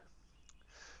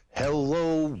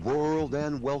Hello, world,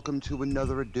 and welcome to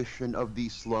another edition of the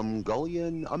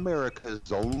Slumgullion,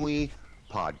 America's only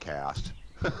podcast.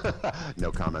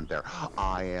 No comment there.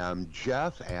 I am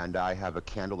Jeff, and I have a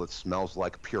candle that smells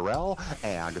like Purell,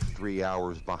 and 3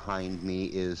 hours behind me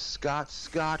is Scott.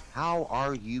 Scott, how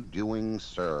are you doing,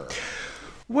 sir?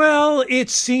 Well, it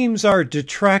seems our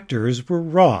detractors were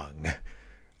wrong.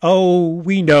 Oh,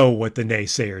 we know what the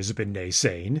naysayers have been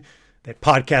naysaying, that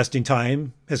podcasting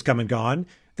time has come and gone,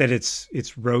 that it's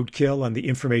roadkill on the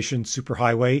information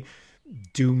superhighway,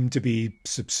 doomed to be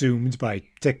subsumed by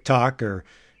TikTok or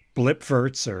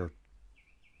Blipferts or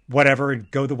whatever and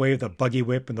go the way of the buggy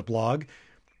whip and the blog.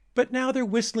 But now they're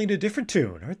whistling a different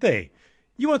tune, aren't they?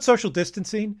 You want social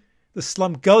distancing? The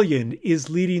Slumgullion is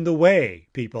leading the way,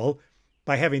 people,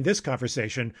 by having this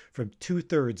conversation from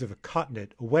 2/3 of a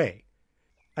continent away.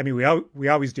 I mean, we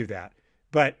always do that,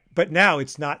 but now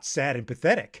it's not sad and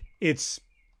pathetic.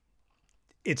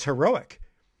 It's heroic.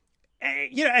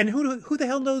 And who the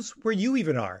hell knows where you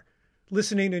even are?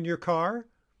 Listening in your car,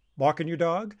 walking your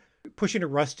dog, pushing a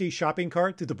rusty shopping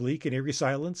cart through the bleak and eerie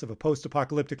silence of a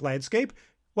post-apocalyptic landscape,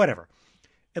 whatever.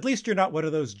 At least you're not one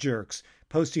of those jerks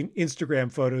posting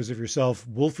Instagram photos of yourself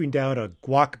wolfing down a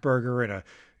guac burger in a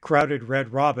crowded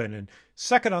Red Robin and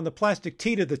sucking on the plastic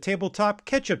tea to the tabletop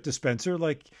ketchup dispenser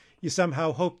like you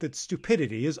somehow hope that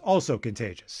stupidity is also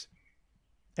contagious.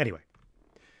 Anyway,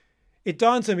 it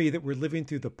dawns on me that we're living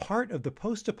through the part of the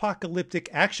post-apocalyptic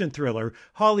action thriller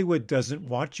Hollywood doesn't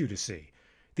want you to see,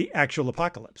 the actual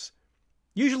apocalypse.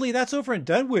 Usually that's over and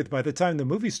done with by the time the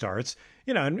movie starts,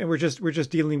 and we're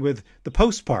just dealing with the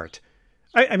post part.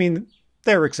 I mean,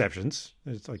 there are exceptions.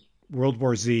 It's like World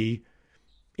War Z,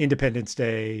 Independence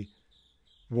Day,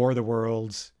 War of the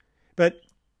Worlds. But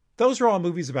those are all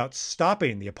movies about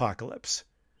stopping the apocalypse.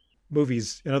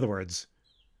 Movies, in other words,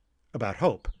 about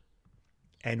hope.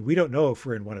 And we don't know if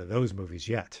we're in one of those movies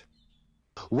yet.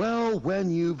 Well,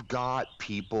 when you've got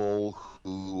people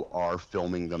who are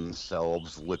filming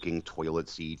themselves licking toilet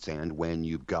seats, and when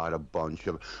you've got a bunch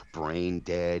of brain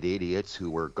dead idiots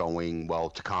who are going,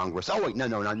 well, to Congress. Oh wait, no,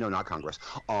 not Congress.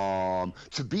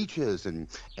 To beaches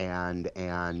and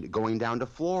going down to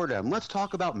Florida. And let's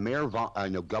talk about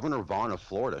Governor Vaughn of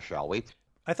Florida, shall we?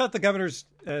 I thought the governor's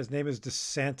name is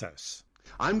DeSantis.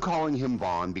 I'm calling him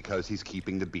Vaughn because he's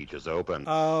keeping the beaches open.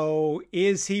 Oh,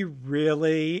 is he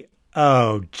really?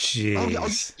 Oh, jeez. Oh, yeah.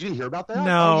 You didn't hear about that?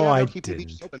 No, I didn't. The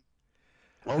beaches open.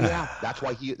 Oh yeah, that's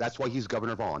why he's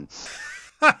Governor Vaughn.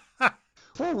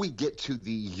 Before we get to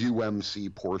the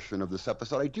UMC portion of this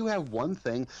episode, I do have one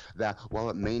thing that, while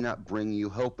it may not bring you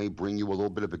hope, may bring you a little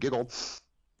bit of a giggle.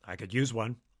 I could use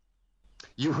one.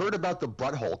 You heard about the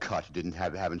butthole cut,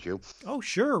 haven't you? Oh,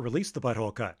 sure. Release the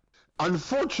butthole cut.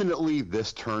 Unfortunately,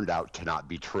 this turned out to not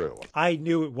be true. I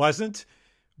knew it wasn't,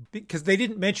 because they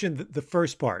didn't mention the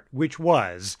first part, which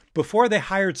was before they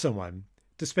hired someone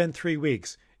to spend 3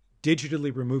 weeks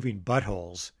digitally removing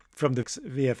buttholes from the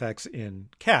VFX in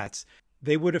Cats,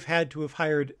 they would have had to have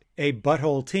hired a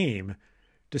butthole team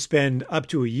to spend up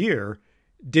to a year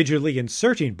digitally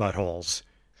inserting buttholes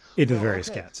into the various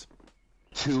cats.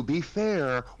 To be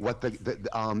fair, what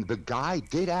the guy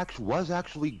was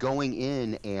actually going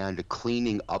in and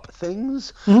cleaning up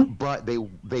things, but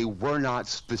they were not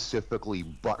specifically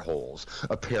buttholes.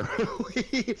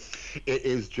 Apparently, it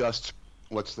is just,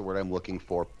 what's the word I'm looking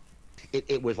for?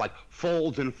 It was like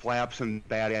folds and flaps and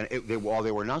while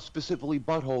they were not specifically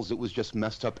buttholes, it was just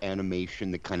messed up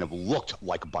animation that kind of looked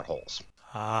like buttholes.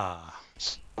 Ah.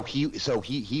 So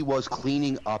he was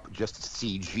cleaning up just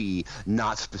CG,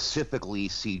 not specifically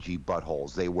CG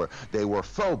buttholes. They were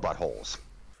faux buttholes.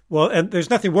 Well, and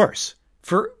there's nothing worse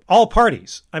for all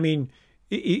parties. I mean,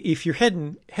 if you're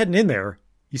heading in there,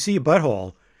 you see a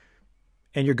butthole,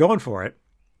 and you're going for it,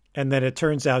 and then it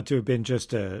turns out to have been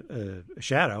just a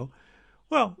shadow.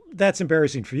 Well, that's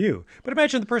embarrassing for you. But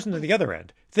imagine the person on the other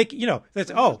end. Think,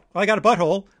 I got a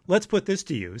butthole. Let's put this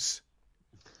to use.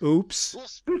 Oops. Well,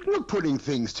 speaking of putting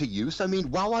things to use, I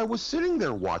mean, while I was sitting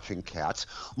there watching Cats,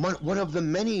 one of the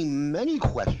many, many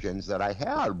questions that I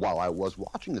had while I was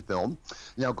watching the film,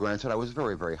 now granted I was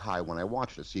very, very high when I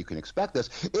watched it, so you can expect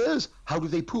this, is how do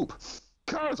they poop?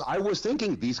 Because I was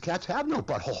thinking these cats have no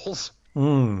buttholes.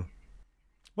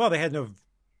 Well, they had no...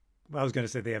 I was going to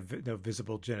say they have no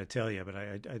visible genitalia, but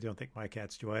I don't think my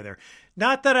cats do either.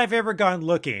 Not that I've ever gone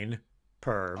looking...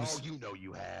 Pervs. Oh,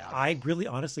 you have. I really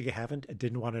honestly haven't. I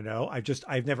didn't want to know.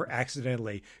 I've never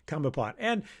accidentally come upon.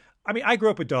 And I mean, I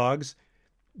grew up with dogs.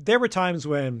 There were times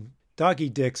when doggy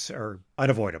dicks are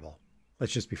unavoidable.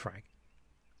 Let's just be frank.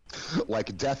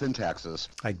 Like death in Texas.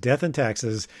 Like death in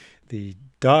Texas. The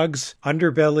dog's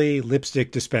underbelly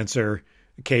lipstick dispenser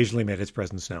occasionally made its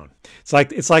presence known. It's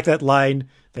like that line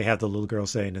they have the little girl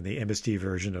saying in the MST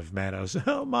version of Manos,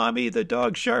 "Oh, mommy, the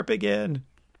dog's sharp again."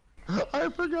 I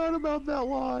forgot about that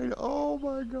line. Oh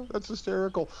my god, that's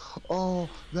hysterical. Oh,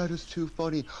 that is too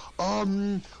funny.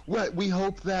 We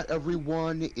hope that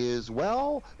everyone is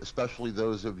well, especially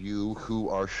those of you who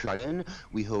are shut in.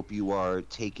 We hope you are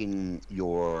taking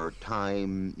your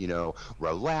time,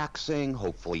 relaxing,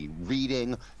 hopefully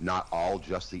reading, not all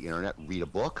just the internet. Read a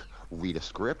book. Read a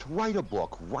script, write a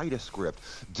book, write a script.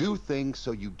 Do things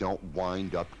so you don't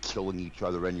wind up killing each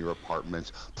other in your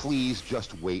apartments. Please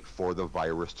just wait for the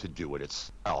virus to do it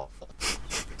itself.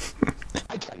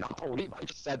 I cannot believe I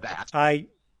just said that. I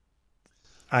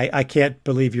can't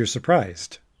believe you're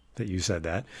surprised that you said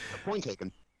that. Point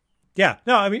taken. Yeah,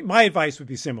 no, I mean, my advice would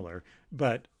be similar,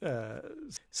 but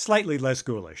slightly less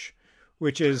ghoulish,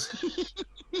 which is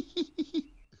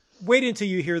wait until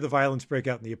you hear the violence break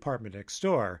out in the apartment next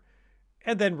door,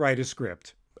 and then write a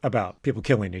script about people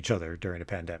killing each other during a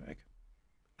pandemic.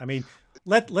 I mean,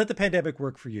 let the pandemic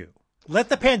work for you. Let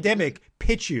the pandemic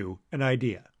pitch you an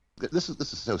idea. This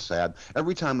is so sad.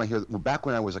 Every time I hear, back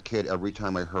when I was a kid, every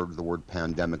time I heard the word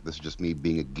pandemic, this is just me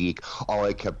being a geek, all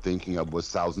I kept thinking of was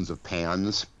thousands of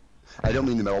pans. I don't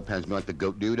mean the metal pans, I mean like the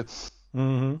goat dude.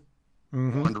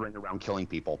 Wandering around killing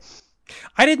people.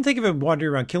 I didn't think of him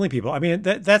wandering around killing people. I mean,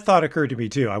 that thought occurred to me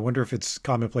too. I wonder if it's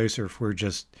commonplace or if we're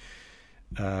just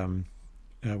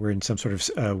we're in some sort of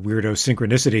weirdo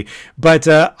synchronicity. But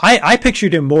I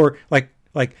pictured him more like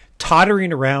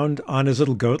tottering around on his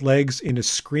little goat legs in a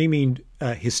screaming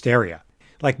hysteria,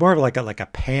 like more of like a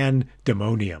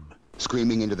pandemonium.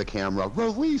 Screaming into the camera,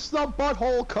 "Release the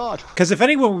butthole cut!" Because if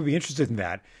anyone would be interested in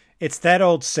that, it's that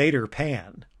old satyr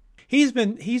Pan. He's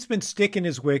been sticking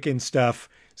his wick in stuff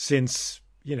since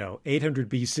 800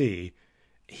 BC.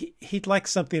 He'd like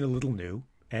something a little new.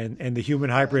 And the human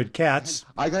hybrid cats.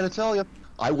 I gotta tell you,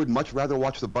 I would much rather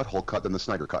watch the butthole cut than the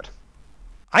Snyder cut.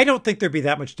 I don't think there'd be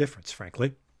that much difference,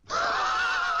 frankly.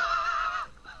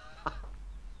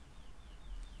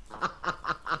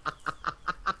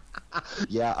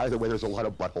 Yeah, either way, there's a lot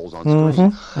of buttholes on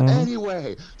screen.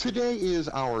 Anyway, today is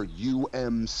our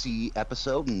UMC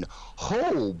episode, and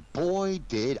oh boy,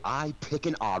 did I pick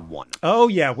an odd one. Oh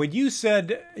yeah, when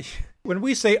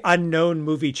we say unknown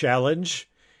movie challenge,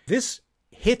 this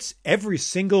hits every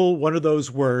single one of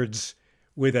those words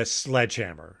with a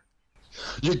sledgehammer.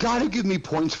 You gotta give me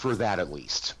points for that at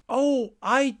least. Oh,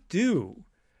 I do.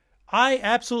 I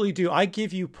absolutely do. I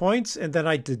give you points and then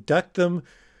I deduct them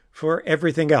for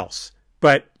everything else.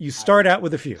 But you start out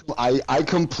with a few. I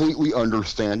completely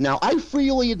understand. Now, I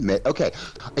freely admit, okay,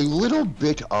 a little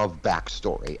bit of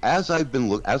backstory. As I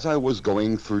was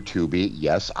going through Tubi,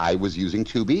 yes, I was using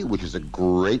Tubi, which is a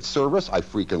great service. I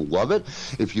freaking love it.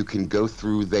 If you can go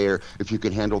through if you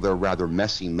can handle their rather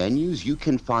messy menus, you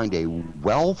can find a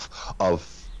wealth of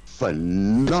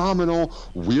phenomenal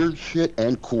weird shit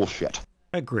and cool shit.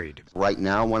 Agreed. Right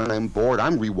now, when I'm bored,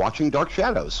 I'm rewatching Dark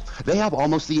Shadows. They have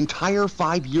almost the entire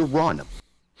 5-year run.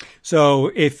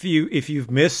 So if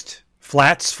you've missed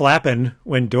flats flapping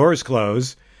when doors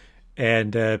close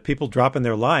and people dropping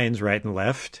their lines right and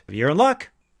left, you're in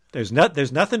luck. There's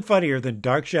nothing funnier than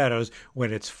Dark Shadows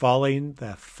when it's falling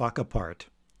the fuck apart,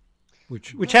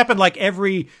 which happened like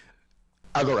every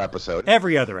other episode.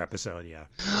 Every other episode, yeah.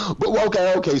 But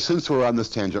okay, since we're on this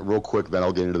tangent real quick, then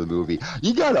I'll get into the movie.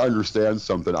 You got to understand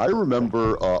something. I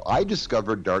remember I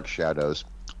discovered Dark Shadows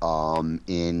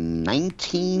in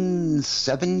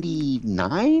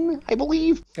 1979, I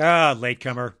believe.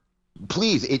 Latecomer.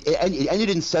 Please, it ended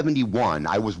in 71.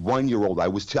 I was 1 year old. I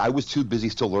was too busy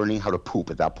still learning how to poop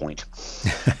at that point.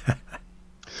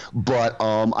 But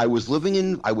I was living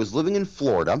in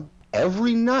Florida.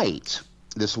 Every night,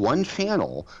 this one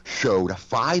channel showed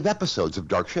 5 episodes of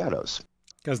Dark Shadows.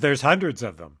 Because there's hundreds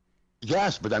of them.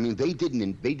 Yes, but I mean, they did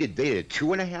a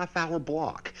 2.5-hour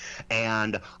block,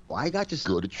 and I got to see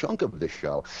a good chunk of this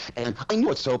show. And I knew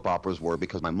what soap operas were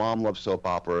because my mom loved soap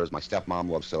operas, my stepmom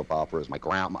loved soap operas, my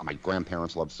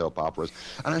grandparents loved soap operas,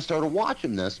 and I started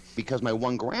watching this because my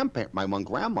one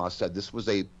grandma said this was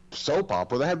a soap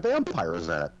opera that had vampires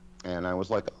in it, and I was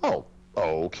like, oh.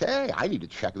 Okay, I need to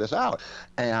check this out.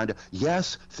 And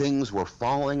yes, things were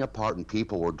falling apart and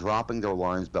people were dropping their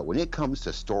lines, but when it comes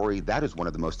to story, that is one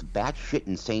of the most batshit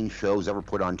insane shows ever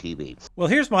put on TV. Well,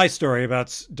 here's my story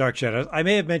about Dark Shadows. I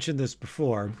may have mentioned this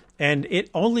before, and it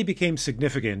only became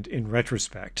significant in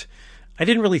retrospect. I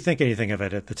didn't really think anything of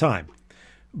it at the time.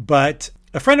 But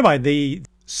a friend of mine, the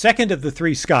second of the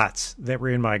 3 Scots that were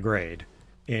in my grade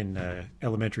in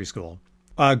elementary school,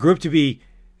 grew up to be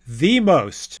the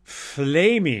most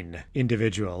flaming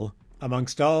individual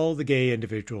amongst all the gay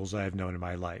individuals I've known in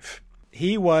my life.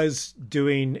 He was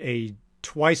doing a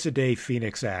twice-a-day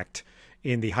Phoenix act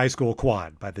in the high school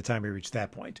quad by the time we reached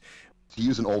that point. To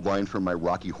use an old line from my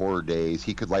Rocky Horror days,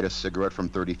 he could light a cigarette from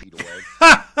 30 feet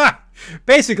away.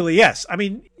 Basically, yes. I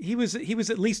mean, he was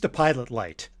at least a pilot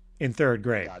light in third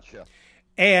grade. Gotcha.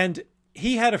 And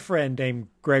he had a friend named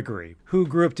Gregory who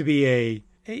grew up to be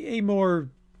a more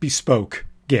bespoke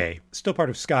gay, still part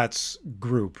of Scott's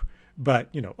group, but,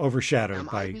 overshadowed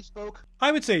by... I bespoke?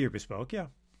 I would say you're bespoke, yeah.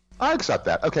 I accept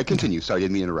that. Okay, continue. Sorry, I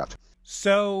didn't mean to interrupt.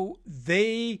 So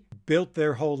they built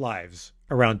their whole lives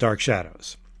around Dark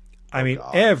Shadows. I mean,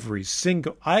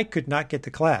 God. I could not get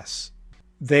to class.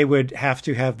 They would have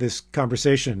to have this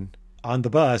conversation on the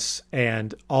bus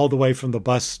and all the way from the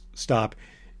bus stop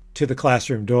to the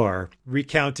classroom door,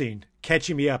 recounting,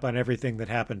 catching me up on everything that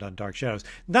happened on Dark Shadows.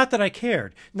 Not that I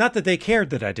cared. Not that they cared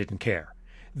that I didn't care.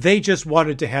 They just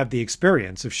wanted to have the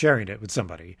experience of sharing it with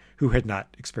somebody who had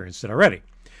not experienced it already.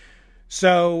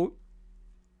 So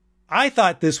I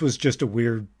thought this was just a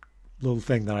weird little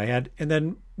thing that I had. And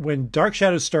then when Dark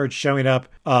Shadows started showing up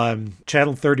on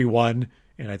Channel 31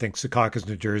 in, I think, Secaucus,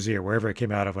 New Jersey, or wherever it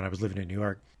came out of when I was living in New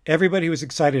York, everybody who was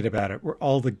excited about it were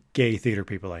all the gay theater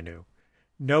people I knew.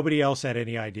 Nobody else had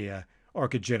any idea or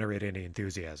could generate any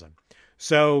enthusiasm.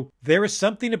 So there is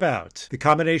something about the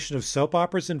combination of soap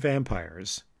operas and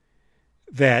vampires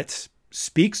that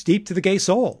speaks deep to the gay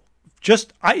soul.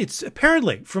 It's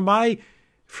apparently from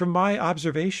my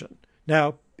observation.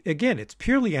 Now, again, it's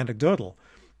purely anecdotal,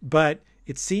 but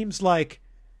it seems like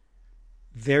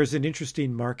there's an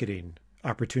interesting marketing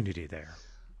opportunity there.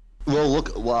 Well,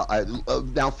 look. Well,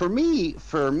 now for me,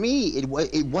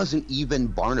 it wasn't even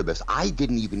Barnabas. I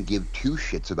didn't even give two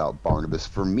shits about Barnabas.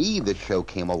 For me, the show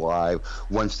came alive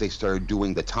once they started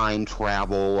doing the time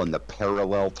travel and the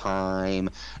parallel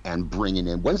time and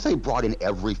once they brought in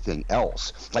everything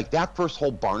else. Like that first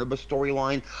whole Barnabas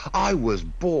storyline, I was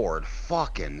bored,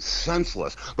 fucking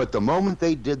senseless. But the moment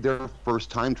they did their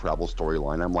first time travel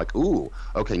storyline, I'm like, ooh,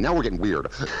 okay, now we're getting weird.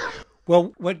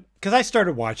 Well, because I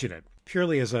started watching it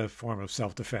purely as a form of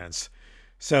self-defense,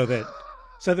 so that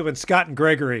when Scott and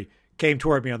Gregory came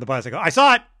toward me on the bus, I go, I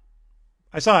saw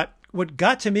it. What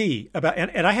got to me about,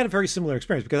 and I had a very similar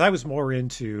experience because I was more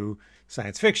into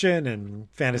science fiction and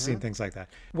fantasy and things like that,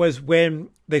 was when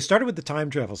they started with the time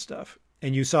travel stuff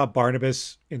and you saw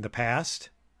Barnabas in the past.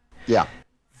 Yeah.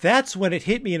 That's when it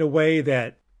hit me in a way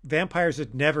that vampires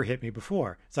had never hit me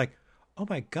before. It's like, oh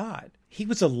my God, he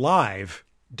was alive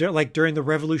during the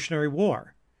Revolutionary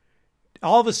War.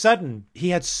 All of a sudden, he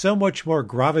had so much more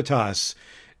gravitas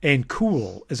and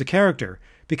cool as a character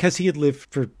because he had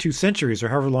lived for 2 centuries or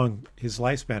however long his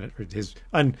lifespan,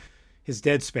 or his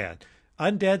dead span,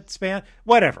 undead span,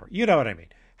 whatever. You know what I mean?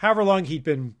 However long he'd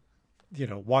been,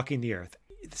 walking the earth.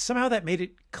 Somehow that made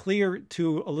it clear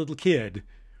to a little kid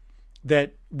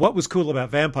that what was cool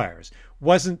about vampires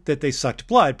wasn't that they sucked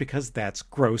blood, because that's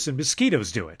gross and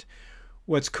mosquitoes do it.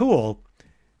 What's cool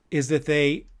is that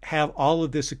they have all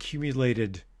of this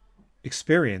accumulated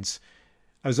experience.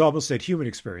 I was almost said human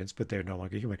experience, but they're no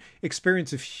longer human.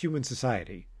 Experience of human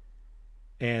society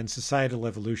and societal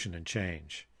evolution and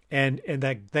change. And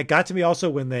that got to me also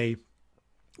when they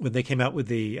came out with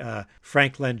the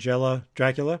Frank Langella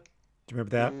Dracula. Do you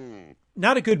remember that?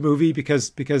 Not a good movie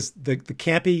because the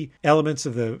campy elements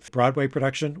of the Broadway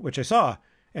production, which I saw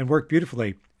and worked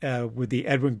beautifully with the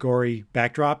Edwin Gorey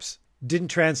backdrops, didn't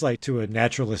translate to a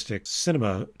naturalistic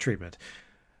cinema treatment.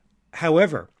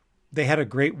 However, they had a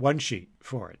great one sheet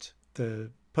for it. The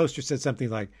poster said something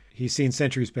like, he's seen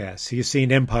centuries pass. He has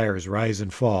seen empires rise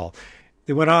and fall.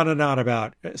 They went on and on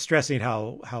about stressing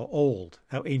how old,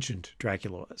 how ancient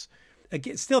Dracula was.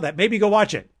 Again, still, that made me go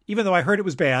watch it, even though I heard it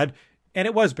was bad, and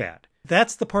it was bad.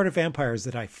 That's the part of vampires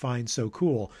that I find so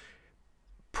cool,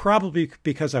 probably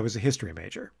because I was a history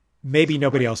major. Maybe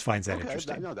nobody else finds that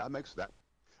interesting. That makes that.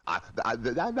 I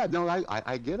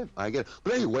get it. I get it.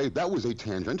 But anyway, that was a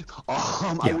tangent.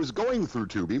 I was going through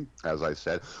Tubi, as I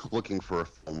said, looking for a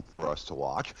film for us to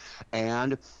watch,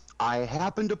 and I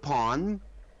happened upon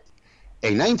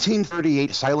a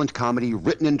 1938 silent comedy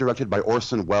written and directed by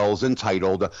Orson Welles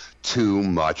entitled Too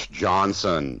Much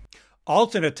Johnson.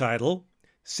 Alternate title,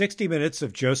 60 Minutes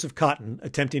of Joseph Cotton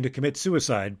Attempting to Commit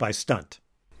Suicide by Stunt.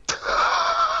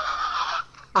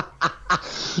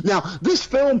 Now, this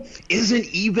film isn't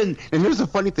even, and here's the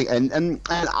funny thing, and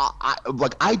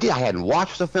I hadn't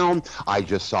watched the film. I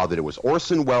just saw that it was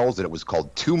Orson Welles, that it was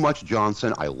called Too Much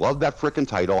Johnson. I love that frickin'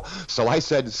 title. So I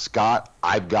said, Scott,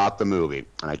 I've got the movie.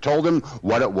 And I told him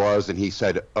what it was, and he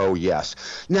said, oh, yes.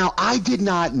 Now, I did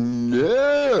not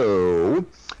know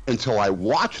until I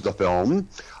watched the film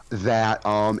that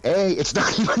it's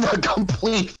not even a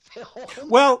complete film.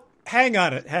 Well, hang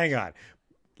on.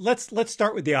 Let's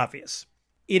start with the obvious.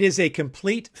 It is a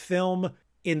complete film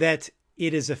in that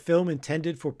it is a film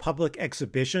intended for public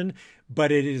exhibition,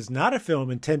 but it is not a film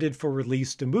intended for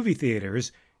release to movie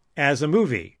theaters as a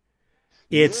movie.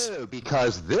 No,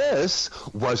 because this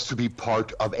was to be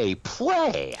part of a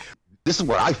play. This is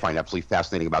what I find absolutely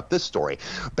fascinating about this story.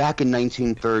 Back in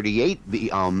 1938,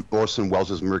 the Orson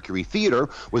Welles' Mercury Theater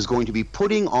was going to be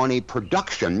putting on a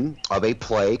production of a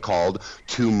play called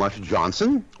Too Much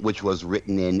Johnson, which was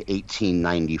written in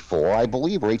 1894, I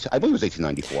believe, I believe it was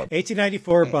 1894.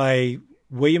 1894 by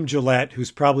William Gillette,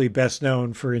 who's probably best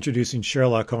known for introducing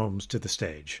Sherlock Holmes to the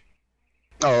stage.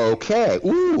 Okay.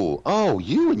 Ooh. Oh,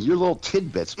 you and your little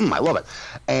tidbits. I love it.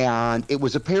 And it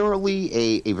was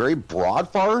apparently a very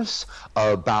broad farce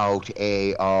about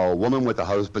a woman with a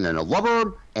husband and a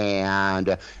lover,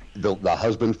 and the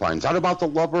husband finds out about the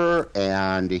lover,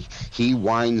 and he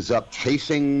winds up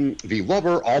chasing the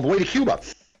lover all the way to Cuba.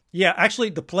 Yeah,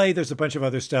 actually, the play, there's a bunch of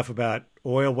other stuff about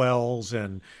oil wells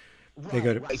and they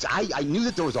go to... Right. I knew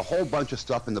that there was a whole bunch of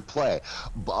stuff in the play,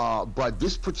 but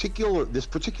this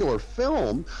particular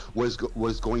film was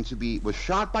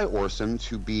shot by Orson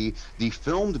to be the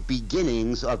filmed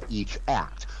beginnings of each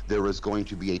act. There was going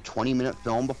to be a 20-minute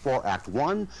film before Act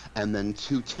 1, and then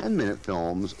two 10-minute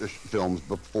films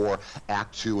before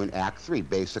Act 2 and Act 3,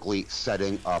 basically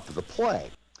setting up the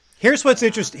play. Here's what's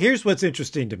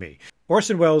interesting to me.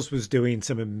 Orson Welles was doing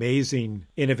some amazing,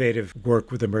 innovative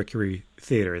work with the Mercury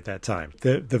Theater at that time.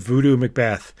 The Voodoo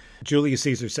Macbeth, Julius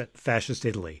Caesar set fascist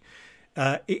Italy.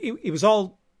 It was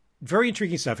all very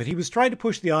intriguing stuff, and he was trying to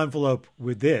push the envelope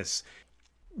with this.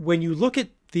 When you look at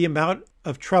the amount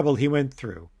of trouble he went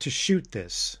through to shoot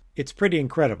this, it's pretty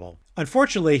incredible.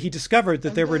 Unfortunately, he discovered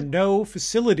that there were no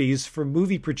facilities for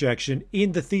movie projection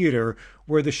in the theater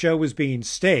where the show was being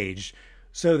staged,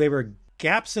 so there were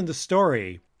gaps in the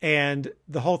story, and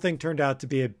the whole thing turned out to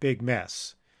be a big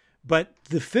mess. But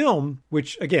the film,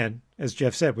 which, again, as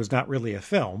Jeff said, was not really a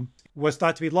film, was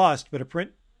thought to be lost, but a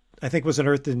print, I think, was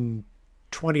unearthed in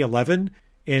 2011.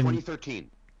 In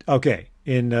 2013. Okay.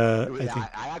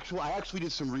 I actually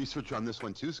did some research on this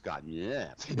one too, Scott. Yeah.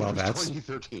 Well, that's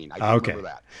 2013. I remember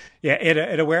that. Yeah,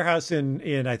 at a warehouse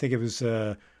in I think it was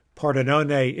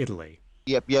Pordenone, Italy.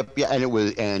 Yep,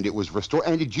 and it was restored.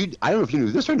 And I don't know if you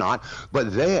knew this or not,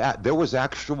 but there was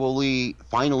actually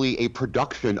finally a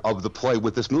production of the play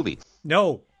with this movie.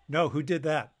 No, who did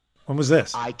that? When was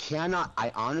this? I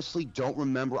honestly don't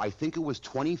remember. I think it was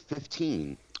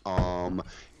 2015.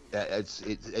 It's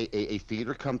a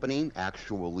theater company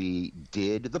actually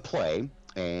did the play,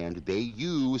 and they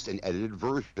used an edited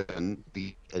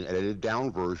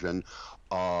down version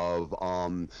of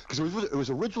because it was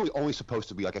originally only supposed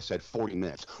to be, like I said, 40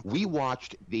 minutes. We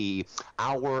watched the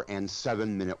hour and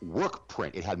 7-minute work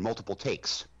print. It had multiple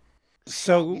takes.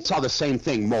 So we saw the same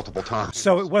thing multiple times.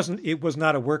 So it was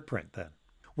not a work print then.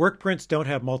 Work prints don't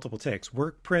have multiple takes.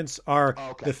 Work prints are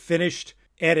the finished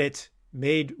edit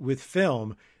made with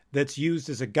film that's used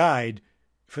as a guide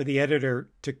for the editor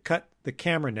to cut the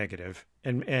camera negative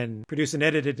and produce an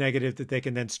edited negative that they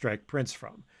can then strike prints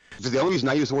from. So the only reason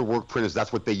I use the word work print is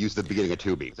that's what they used at the beginning of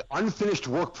Tubi. The unfinished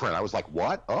work print. I was like,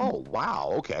 what? Oh,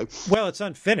 wow. Okay. Well, it's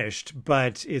unfinished,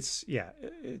 but it's, yeah.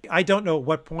 I don't know at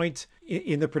what point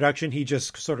in the production he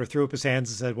just sort of threw up his hands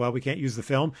and said, well, we can't use the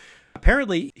film.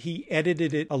 Apparently, he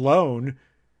edited it alone.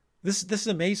 This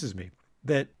amazes me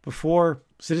that before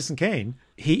Citizen Kane,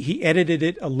 he edited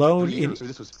it alone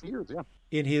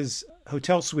in his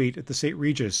hotel suite at the St.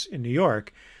 Regis in New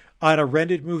York on a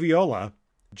rented moviola.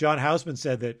 John Houseman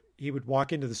said that he would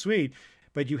walk into the suite,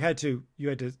 but you had to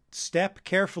step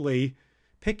carefully,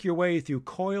 pick your way through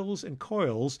coils and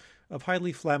coils of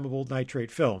highly flammable nitrate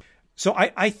film. So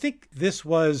I think this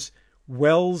was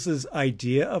Welles's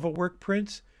idea of a work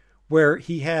print, where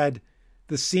he had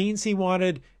the scenes he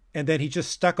wanted, and then he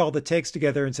just stuck all the takes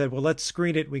together and said, well, let's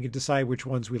screen it. We can decide which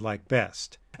ones we like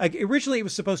best. Originally, it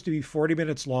was supposed to be 40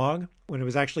 minutes long when it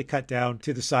was actually cut down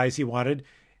to the size he wanted.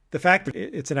 The fact that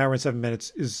it's an hour and 7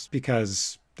 minutes is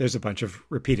because there's a bunch of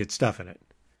repeated stuff in it.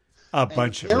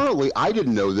 Apparently, I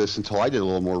didn't know this until I did a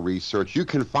little more research. You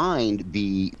can find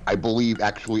I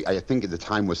think at the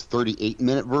time was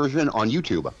 38-minute version on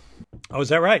YouTube. Oh, is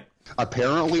that right?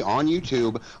 Apparently on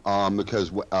YouTube,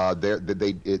 because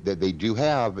they do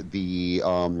have the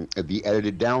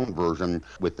edited down version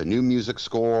with the new music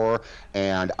score,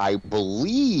 and I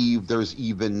believe there's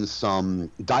even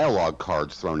some dialogue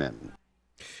cards thrown in.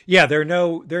 Yeah, there are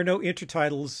no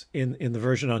intertitles in the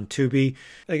version on Tubi.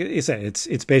 Like I said,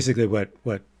 it's basically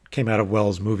what came out of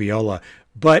Wells' Moviola.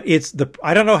 But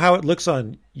I don't know how it looks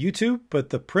on YouTube, but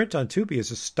the print on Tubi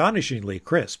is astonishingly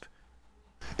crisp.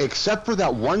 Except for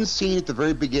that one scene at the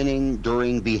very beginning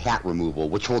during the hat removal,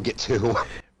 which we'll get to.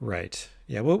 Right.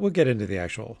 Yeah, we'll get into the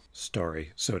actual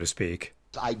story, so to speak.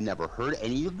 I'd never heard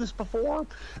any of this before,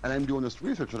 and I'm doing this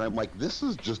research, and I'm like, this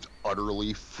is just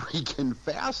utterly freaking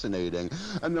fascinating.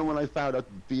 And then when I found out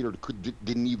the theater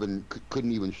couldn't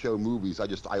even show movies,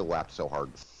 I laughed so hard.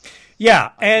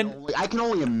 Yeah, and I can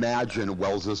only imagine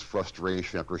Wells's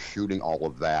frustration after shooting all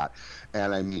of that.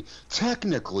 And I mean,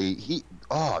 technically,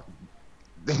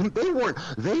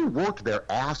 they worked their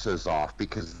asses off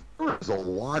because there was a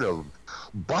lot of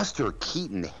Buster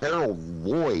Keaton, Harold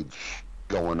Lloyd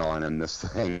going on in this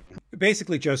thing.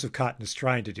 Basically, Joseph Cotten is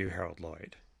trying to do Harold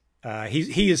Lloyd.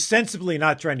 He is sensibly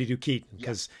not trying to do Keaton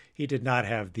because he did not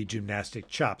have the gymnastic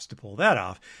chops to pull that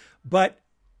off. But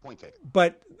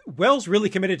Wells really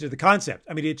committed to the concept.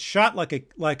 I mean, it's shot like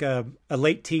a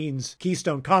late teens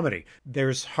Keystone comedy.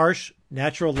 There's harsh,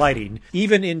 natural lighting,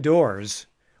 even indoors,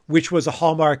 which was a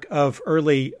hallmark of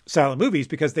early silent movies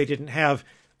because they didn't have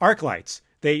arc lights.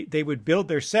 They would build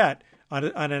their set on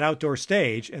an outdoor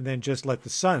stage and then just let the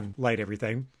sun light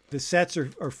everything. The sets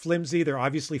are flimsy. They're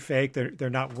obviously fake. They're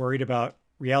not worried about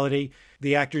reality.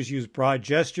 The actors use broad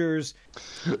gestures.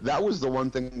 That was the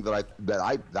one thing that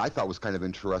I thought was kind of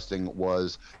interesting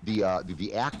was the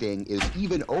acting is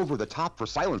even over the top for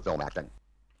silent film acting.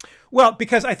 Well,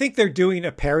 because I think they're doing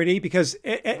a parody because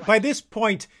by this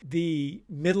point, the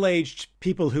middle-aged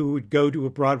people who would go to a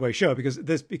Broadway show, because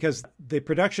the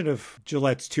production of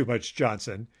Gillette's Too Much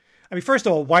Johnson. I mean, first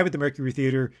of all, why would the Mercury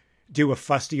Theater do a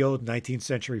fusty old 19th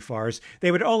century farce?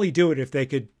 They would only do it if they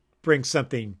could bring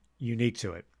something unique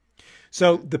to it.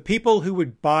 So the people who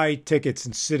would buy tickets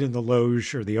and sit in the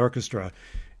loge or the orchestra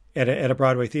at a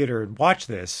Broadway theater and watch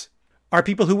this are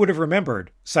people who would have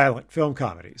remembered silent film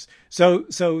comedies. So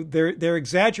they're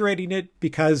exaggerating it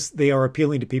because they are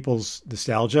appealing to people's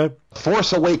nostalgia.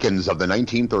 Force Awakens of the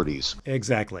 1930s.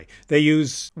 Exactly. They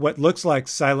use what looks like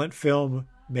silent film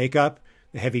makeup,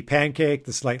 the heavy pancake,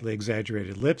 the slightly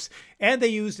exaggerated lips, and they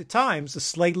used at times a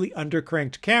slightly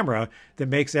undercranked camera that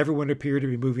makes everyone appear to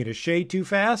be moving a shade too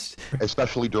fast.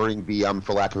 Especially during the,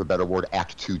 for lack of a better word,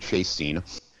 Act 2 chase scene.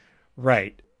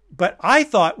 Right. But I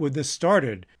thought when this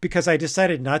started, because I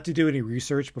decided not to do any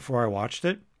research before I watched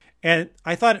it, and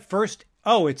I thought at first,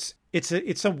 it's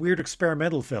some weird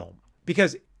experimental film,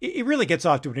 because it really gets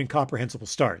off to an incomprehensible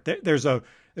start. There's a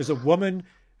woman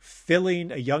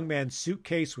filling a young man's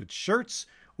suitcase with shirts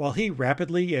while he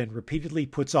rapidly and repeatedly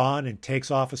puts on and takes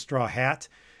off a straw hat.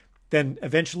 Then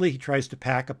eventually he tries to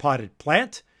pack a potted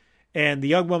plant, and the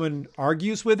young woman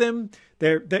argues with him.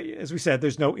 As we said,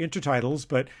 there's no intertitles,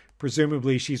 but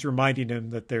presumably she's reminding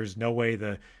him that there's no way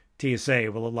the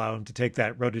TSA will allow him to take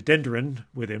that rhododendron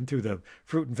with him through the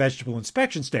fruit and vegetable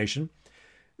inspection station.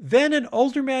 Then an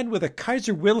older man with a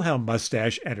Kaiser Wilhelm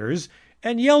mustache enters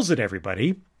and yells at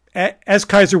everybody, as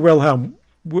Kaiser Wilhelm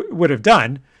would have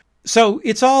done. So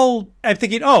it's all, I'm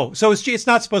thinking, so it's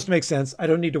not supposed to make sense. I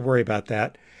don't need to worry about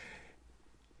that.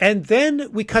 And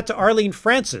then we cut to Arlene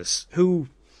Francis, who...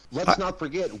 Let's not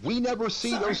forget, we never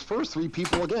see those first three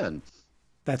people again.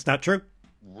 That's not true.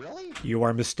 Really? You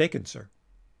are mistaken, sir.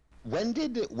 When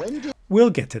did... We'll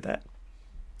get to that.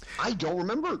 I don't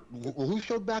remember. Who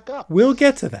showed back up? We'll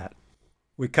get to that.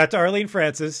 We cut to Arlene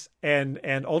Francis, and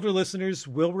older listeners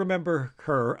will remember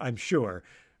her, I'm sure,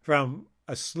 from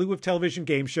a slew of television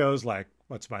game shows like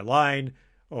What's My Line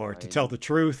or To Tell the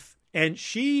Truth. And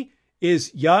she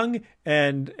is young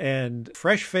and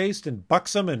fresh-faced and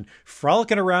buxom and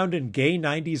frolicking around in gay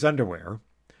 90s underwear.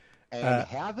 And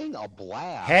having a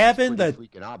blast. Having the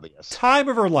time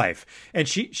of her life. And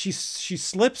she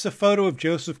slips a photo of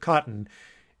Joseph Cotten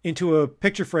into a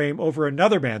picture frame over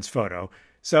another man's photo.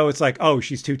 So it's like,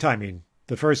 she's two-timing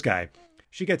the first guy.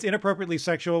 She gets inappropriately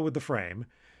sexual with the frame.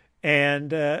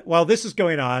 And while this is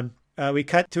going on, we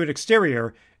cut to an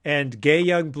exterior, and gay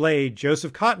young Blade,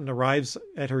 Joseph Cotten, arrives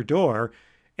at her door,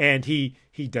 and he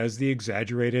does the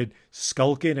exaggerated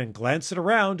skulking and glancing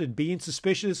around and being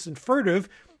suspicious and furtive,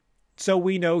 so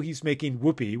we know he's making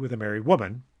whoopee with a married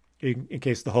woman, in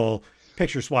case the whole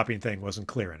picture-swapping thing wasn't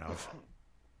clear enough.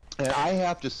 And I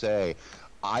have to say,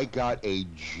 I got a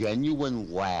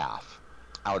genuine laugh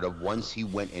out of once he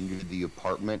went into the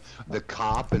apartment, the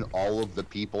cop and all of the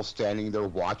people standing there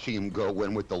watching him go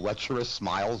in with the lecherous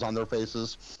smiles on their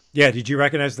faces. Yeah, did you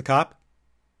recognize the cop?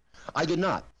 I did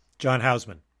not. John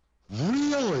Houseman.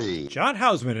 Really? John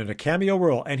Houseman in a cameo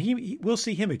role, and we'll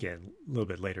see him again a little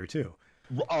bit later too.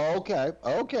 Okay,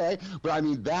 okay, but I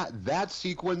mean that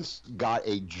sequence got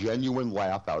a genuine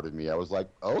laugh out of me. I was like,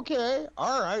 okay,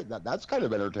 all right, that's kind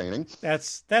of entertaining.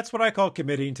 That's what I call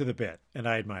committing to the bit, and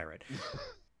I admire it.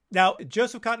 Now,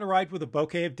 Joseph Cotton arrived with a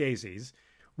bouquet of daisies,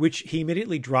 which he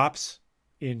immediately drops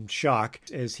in shock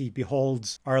as he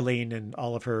beholds Arlene in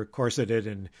all of her corseted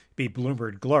and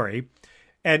bebloomered glory.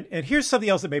 And here's something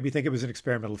else that made me think it was an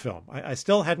experimental film. I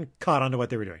still hadn't caught on to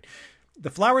what they were doing. The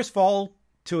flowers fall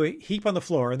to a heap on the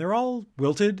floor, and they're all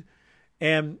wilted.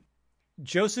 And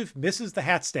Joseph misses the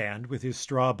hat stand with his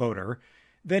straw boater.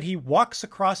 Then he walks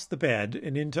across the bed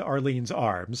and into Arlene's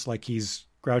arms like he's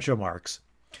Groucho Marx.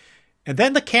 And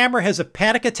then the camera has a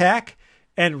panic attack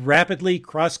and rapidly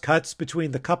cross cuts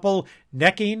between the couple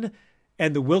necking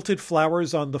and the wilted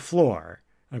flowers on the floor.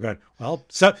 I'm going, well,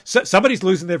 somebody's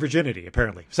losing their virginity,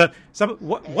 apparently.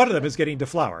 One of them is getting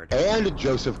deflowered. And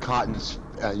Joseph Cotton's,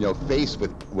 face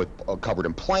with covered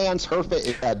in plants. Her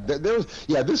face.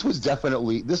 This was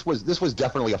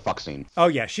definitely a fuck scene. Oh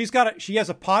yeah, she has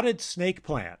a potted snake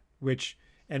plant,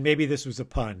 and maybe this was a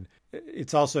pun.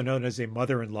 It's also known as a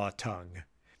mother-in-law tongue.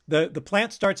 The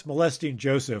plant starts molesting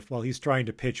Joseph while he's trying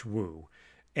to pitch woo,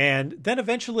 and then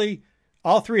eventually,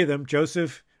 all three of them,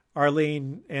 Joseph,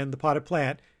 Arlene, and the potted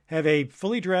plant, have a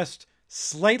fully dressed,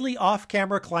 slightly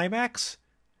off-camera climax,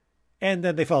 and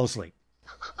then they fall asleep.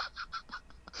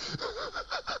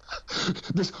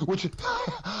 This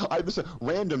is a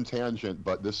random tangent,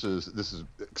 but this is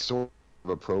sort of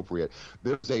appropriate.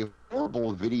 There's a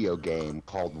horrible video game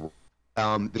called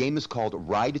the game is called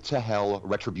Ride to Hell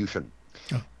Retribution.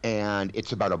 Oh. And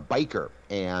it's about a biker,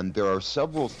 and there are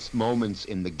several moments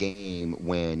in the game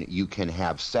when you can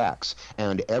have sex,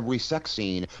 and every sex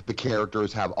scene the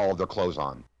characters have all of their clothes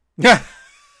on.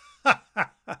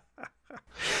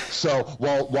 So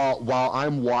while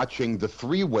I'm watching the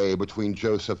three-way between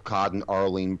Joseph Cotton,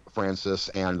 Arlene Francis,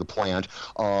 and the plant,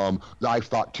 I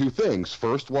thought two things.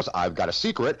 First was I've got a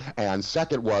secret, and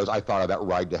second was I thought of that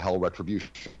Ride to Hell Retribution.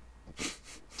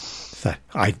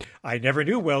 I never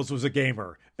knew Wells was a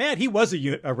gamer. Man, he was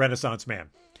a Renaissance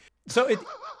man. So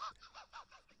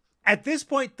at this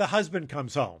point, the husband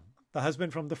comes home. The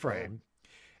husband from the frame.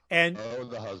 And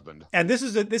the husband. And this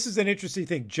is an interesting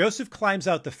thing. Joseph climbs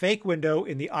out the fake window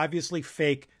in the obviously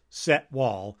fake set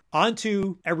wall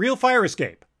onto a real fire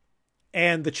escape.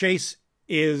 And the chase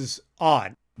is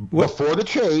on. Before the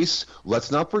chase,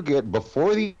 let's not forget,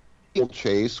 before the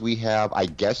chase, we have, I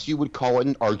guess you would call it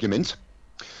an argument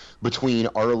between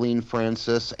Arlene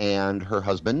Francis and her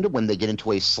husband when they get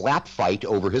into a slap fight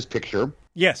over his picture.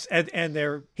 Yes,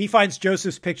 and he finds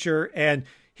Joseph's picture, and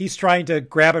he's trying to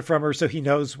grab it from her so he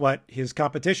knows what his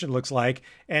competition looks like,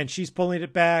 and she's pulling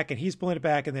it back, and he's pulling it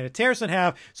back, and then it tears in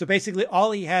half. So basically all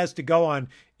he has to go on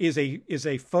is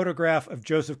a photograph of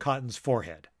Joseph Cotton's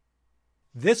forehead.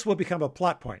 This will become a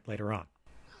plot point later on.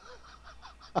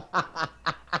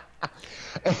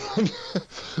 And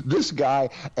this guy,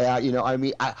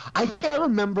 I can't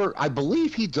remember. I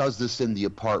believe he does this in the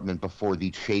apartment before the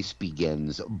chase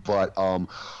begins, but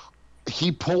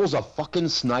he pulls a fucking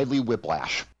Snidely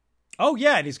Whiplash. Oh,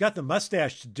 yeah, and he's got the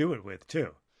mustache to do it with,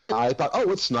 too. I thought,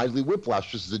 it's Snidely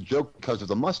Whiplash. This is a joke because of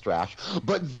the mustache.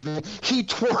 But he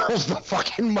twirls the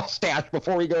fucking mustache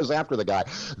before he goes after the guy.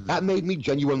 That made me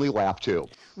genuinely laugh, too.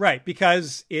 Right,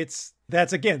 because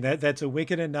that's a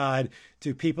wink and a nod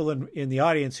to people in the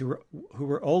audience who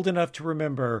were old enough to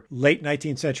remember late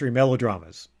 19th century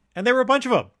melodramas. And there were a bunch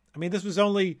of them. I mean, this was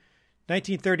only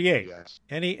 1938. Yes.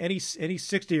 Any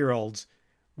 60-year-olds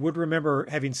would remember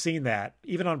having seen that,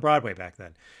 even on Broadway back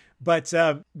then. But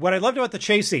what I loved about the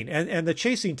chase scene, and the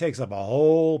chase scene takes up a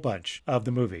whole bunch of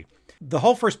the movie. The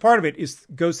whole first part of it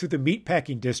goes through the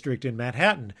meatpacking district in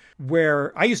Manhattan,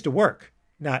 where I used to work,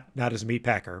 not as a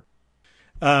meatpacker.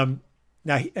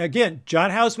 Now, again,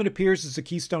 John Houseman appears as a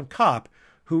Keystone Cop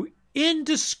who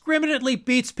indiscriminately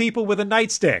beats people with a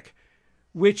nightstick,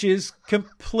 which is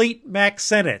complete Max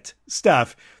Sennett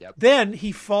stuff. Yep. Then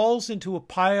he falls into a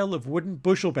pile of wooden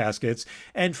bushel baskets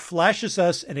and flashes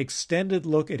us an extended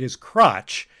look at his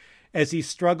crotch as he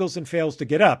struggles and fails to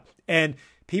get up. And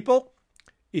people,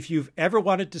 if you've ever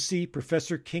wanted to see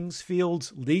Professor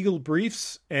Kingsfield's legal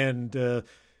briefs and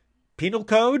penal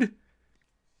code,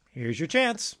 here's your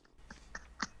chance.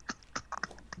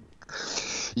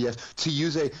 Yes, to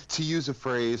use a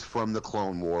phrase from the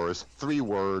Clone Wars, 3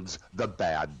 words: the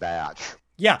Bad Batch.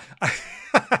 Yeah,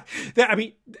 I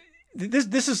mean,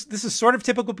 this is sort of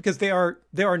typical because there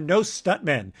are no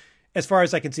stuntmen as far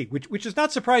as I can see, which is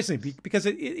not surprising because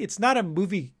it's not a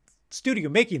movie studio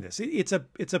making this. It's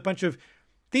a bunch of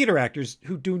theater actors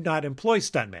who do not employ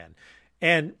stuntmen,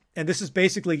 And this is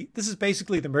basically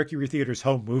the Mercury Theater's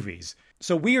home movies.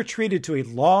 So we are treated to a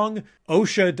long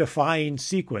OSHA-defying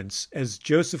sequence as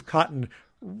Joseph Cotten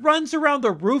runs around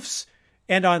the roofs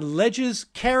and on ledges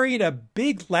carrying a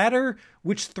big ladder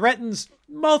which threatens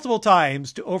multiple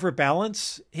times to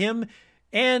overbalance him.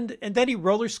 And then he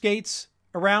roller skates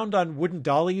around on wooden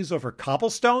dollies over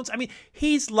cobblestones. I mean,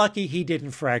 he's lucky he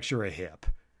didn't fracture a hip.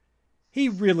 He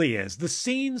really is. The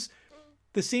scenes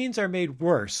are made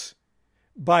worse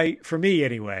for me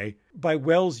anyway, by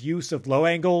Welles' use of low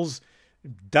angles,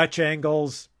 Dutch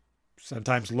angles,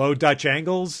 sometimes low Dutch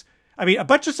angles. I mean, a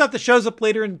bunch of stuff that shows up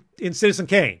later in Citizen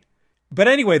Kane. But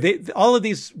anyway, all of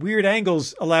these weird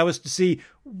angles allow us to see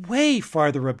way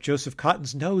farther up Joseph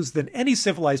Cotten's nose than any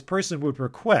civilized person would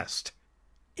request.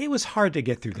 It was hard to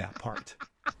get through that part.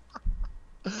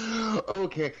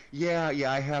 Okay, yeah,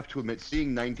 I have to admit,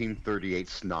 seeing 1938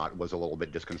 snot was a little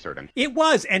bit disconcerting. It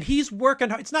was, and he's working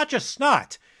hard. It's not just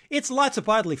snot. It's lots of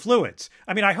bodily fluids.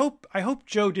 I mean, I hope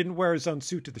Joe didn't wear his own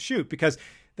suit to the shoot, because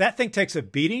that thing takes a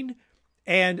beating,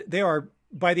 and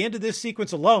by the end of this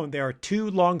sequence alone, there are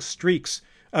 2 long streaks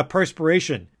of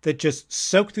perspiration that just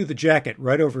soak through the jacket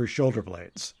right over his shoulder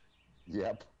blades.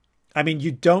 Yep. I mean,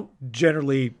 you don't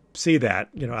generally see that,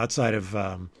 outside of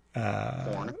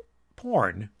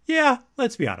porn. Yeah,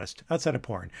 let's be honest, outside of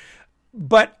porn.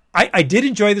 But I did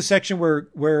enjoy the section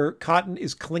where Cotton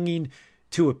is clinging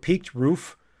to a peaked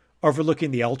roof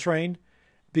overlooking the L train,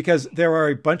 because there are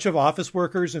a bunch of office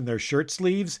workers in their shirt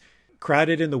sleeves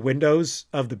crowded in the windows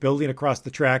of the building across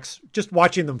the tracks, just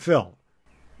watching them film.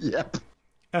 Yep.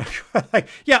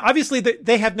 Yeah, obviously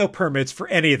they have no permits for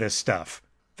any of this stuff.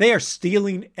 They are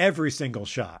stealing every single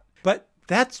shot. But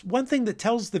that's one thing that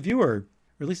tells the viewer, or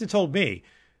at least it told me,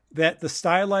 that the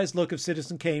stylized look of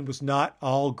Citizen Kane was not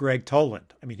all Greg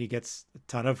Toland. I mean, he gets a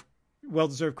ton of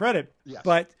well-deserved credit. Yes.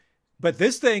 But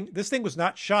this thing was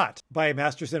not shot by a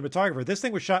master cinematographer. This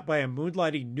thing was shot by a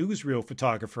moonlighting newsreel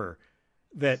photographer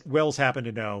that Welles happened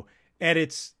to know. And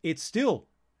it's still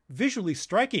visually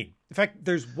striking. In fact,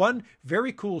 there's one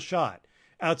very cool shot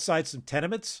outside some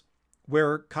tenements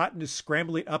where Cotton is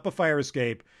scrambling up a fire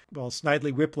escape while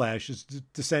Snidely Whiplash is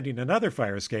descending another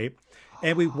fire escape.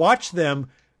 And we watch them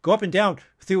go up and down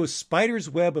through a spider's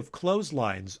web of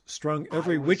clotheslines strung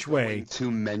every which way.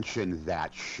 To mention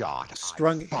that shot.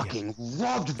 I fucking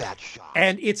loved that shot.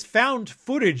 And it's found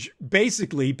footage,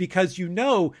 basically, because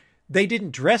they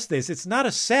didn't dress this. It's not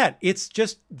a set. It's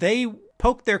just they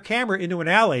poked their camera into an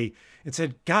alley and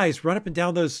said, guys, run up and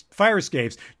down those fire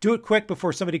escapes. Do it quick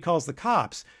before somebody calls the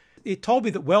cops. It told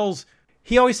me that Welles,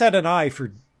 he always had an eye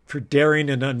for daring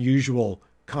and unusual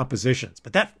compositions.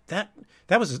 But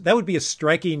that would be a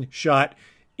striking shot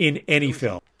in any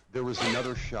film. There was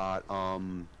another shot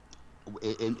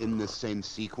in the same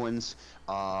sequence.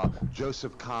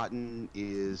 Joseph Cotten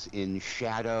is in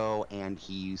shadow and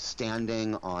he's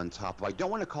standing on top of, I don't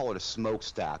want to call it a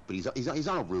smokestack, but he's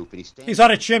on a roof and he's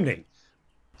on a chimney.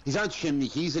 He's on a chimney.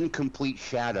 He's in complete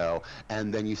shadow,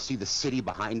 and then you see the city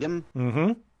behind him.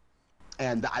 Mm-hmm.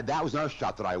 And that was another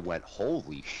shot that I went,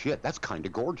 holy shit, that's kind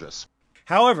of gorgeous.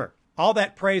 However, all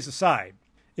that praise aside,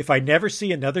 if I never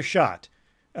see another shot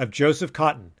of Joseph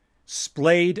Cotten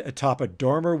splayed atop a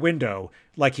dormer window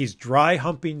like he's dry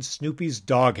humping Snoopy's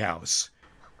doghouse,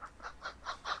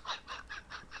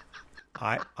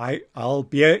 I'll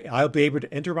be able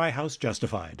to enter my house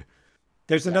justified.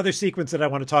 There's another sequence that I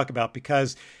want to talk about,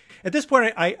 because at this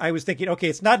point I was thinking, okay,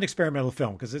 it's not an experimental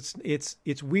film because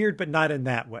it's weird, but not in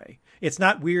that way. It's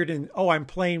not weird in, I'm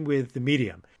playing with the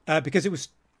medium, because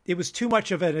it was too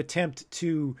much of an attempt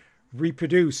to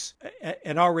reproduce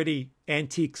an already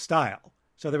antique style.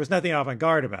 So there was nothing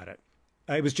avant-garde about it.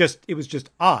 It was just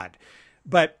odd.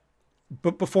 But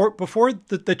before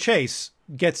the chase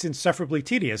gets insufferably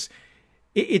tedious,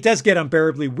 it does get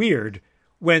unbearably weird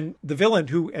when the villain,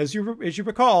 who, as you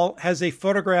recall, has a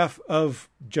photograph of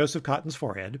Joseph Cotten's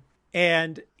forehead,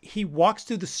 and he walks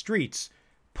through the streets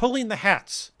pulling the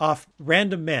hats off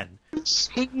random men.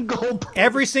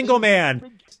 Every single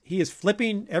man. He is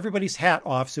flipping everybody's hat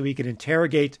off so he can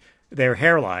interrogate their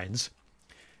hairlines.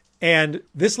 And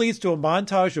this leads to a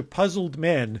montage of puzzled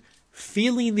men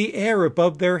feeling the air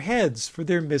above their heads for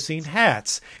their missing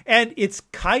hats. And it's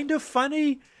kind of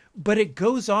funny, but it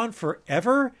goes on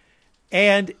forever.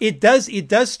 And it does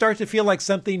start to feel like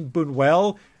something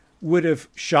Buñuel would have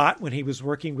shot when he was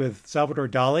working with Salvador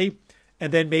Dali.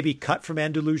 and then maybe cut from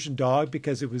Andalusian Dog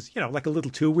because it was, like a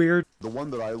little too weird. The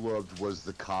one that I loved was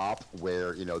the cop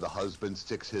where, the husband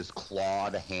sticks his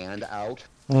clawed hand out,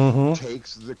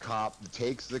 takes the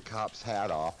cop's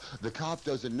hat off. The cop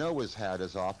doesn't know his hat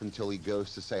is off until he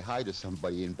goes to say hi to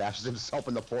somebody and bashes himself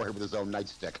in the forehead with his own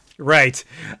nightstick. Right.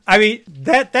 I mean,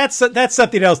 that's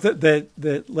something else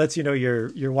that lets you know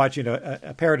you're watching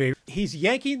a parody. He's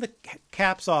yanking the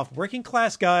caps off working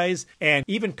class guys and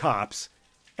even cops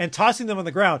and tossing them on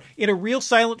the ground. In a real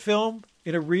silent film,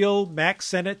 in a real Max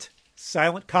Sennett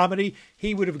silent comedy,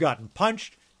 he would have gotten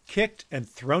punched, kicked, and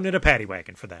thrown in a paddy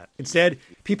wagon for that. Instead,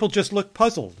 people just look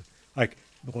puzzled. Like,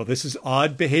 well, this is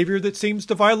odd behavior that seems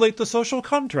to violate the social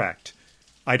contract.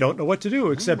 I don't know what to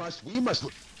do except... We must...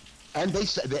 And they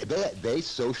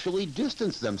socially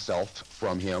distance themselves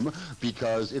from him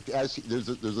because there's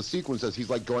a sequence as he's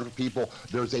like going for people.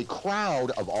 There's a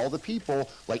crowd of all the people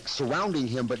like surrounding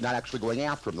him, but not actually going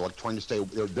after him. They're like trying to stay.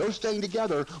 They're staying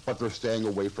together, but they're staying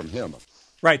away from him.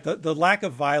 Right. The lack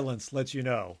of violence lets you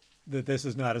know that this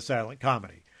is not a silent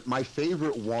comedy. My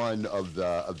favorite one of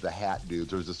the hat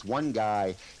dudes. There's this one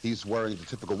guy. He's wearing the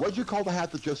typical. What did you call the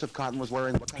hat that Joseph Cotton was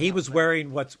wearing? He was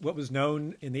wearing what was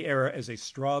known in the era as a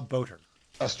straw boater.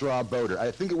 A straw boater. I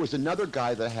think it was another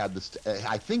guy that had this.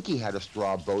 I think he had a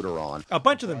straw boater on. A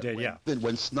bunch of them did, yeah. Then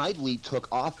when Snidely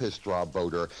took off his straw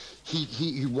boater,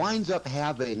 he winds up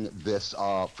having this,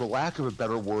 for lack of a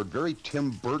better word, very Tim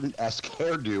Burton-esque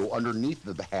hairdo underneath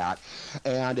the hat,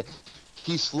 and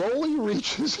he slowly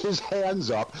reaches his hands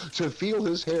up to feel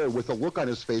his hair with a look on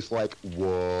his face like,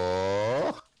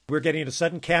 whoa. We're getting a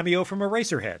sudden cameo from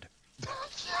Eraserhead.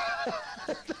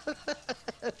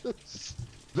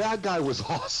 That guy was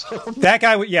awesome. That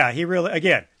guy, yeah, he really,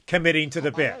 again, committing to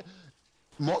the bit.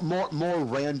 More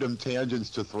random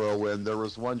tangents to throw in. There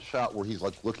was one shot where he's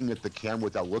like looking at the camera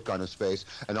with that look on his face,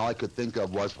 and all I could think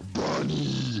of was,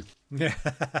 Bunny!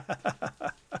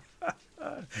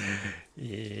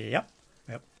 Yep.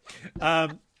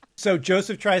 So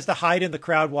Joseph tries to hide in the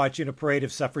crowd watching a parade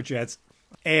of suffragettes,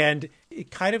 and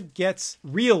it kind of gets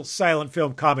real silent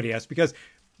film comedy-esque because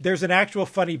there's an actual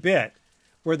funny bit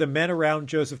where the men around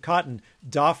Joseph Cotton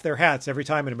doff their hats every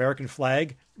time an American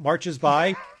flag marches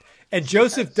by. And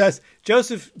Joseph does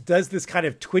this kind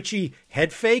of twitchy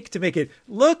head fake to make it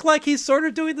look like he's sort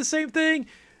of doing the same thing.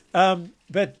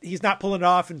 But he's not pulling it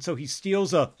off. And so he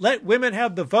steals a "Let Women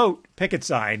Have the Vote" picket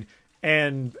sign,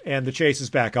 and the chase is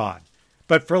back on.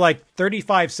 But for like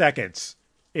 35 seconds,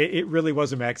 it really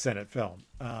was a Max Sennett film.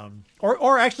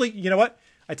 Or actually, you know what?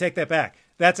 I take that back.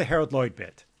 That's a Harold Lloyd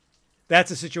bit. That's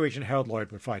a situation Harold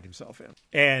Lloyd would find himself in.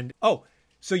 And,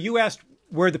 so you asked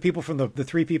where the people from the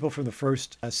three people from the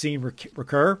first scene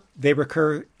recur. They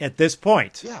recur at this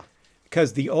point. Yeah.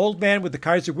 Because the old man with the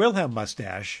Kaiser Wilhelm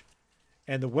mustache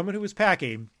and the woman who was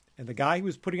packing and the guy who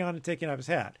was putting on and taking off his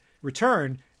hat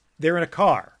return. They're in a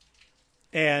car.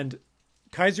 And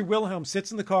Kaiser Wilhelm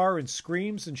sits in the car and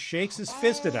screams and shakes his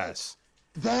fist at us.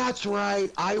 That's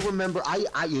right. I remember. I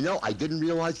didn't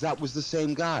realize that was the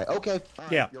same guy. Okay.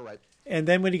 Right, yeah. You're right. And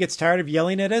then when he gets tired of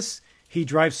yelling at us, he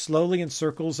drives slowly in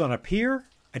circles on a pier.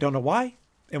 I don't know why.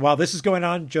 And while this is going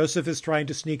on, Joseph is trying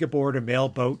to sneak aboard a mail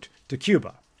boat to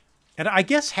Cuba. And I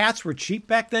guess hats were cheap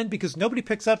back then because nobody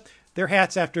picks up their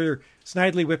hats after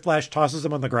Snidely Whiplash tosses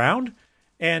them on the ground.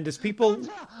 And as people...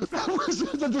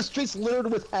 the streets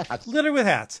littered with hats. Littered with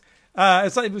hats.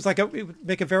 It would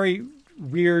make a very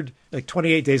weird,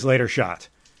 28 Days Later shot.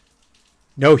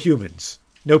 No humans.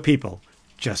 No people.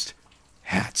 Just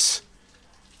hats.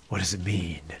 What does it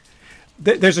mean?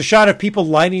 There's a shot of people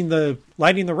lining the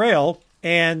rail,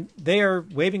 and they are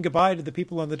waving goodbye to the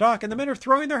people on the dock, and the men are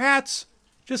throwing their hats,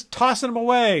 just tossing them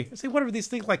away. I say, what are these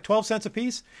things, like 12 cents a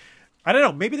piece? I don't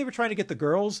know. Maybe they were trying to get the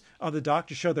girls on the dock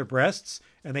to show their breasts,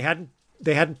 and they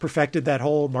hadn't perfected that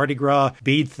whole Mardi Gras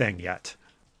bead thing yet.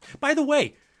 By the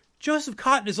way, Joseph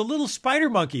Cotton is a little spider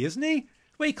monkey, isn't he?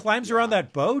 The way he climbs around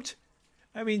that boat.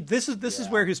 I mean, this is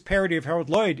where his parody of Harold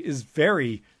Lloyd is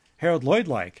very Harold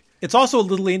Lloyd-like. It's also a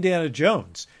little Indiana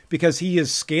Jones because he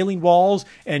is scaling walls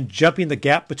and jumping the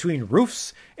gap between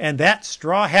roofs, and that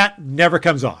straw hat never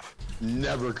comes off.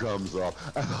 Never comes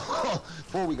off.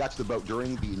 Before we got to the boat,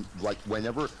 during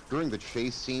the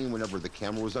chase scene, whenever the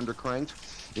camera was undercranked,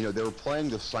 they were playing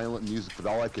the silent music, but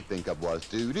all I could think of was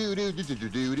do do do do do do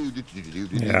do do do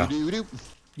do do do.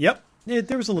 Yep.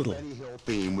 There was a little. Benny Hill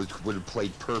theme would have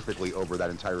played perfectly over that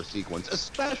entire sequence,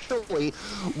 especially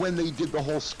when they did the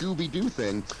whole Scooby-Doo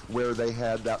thing, where they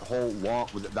had that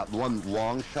one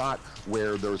long shot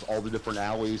where there's all the different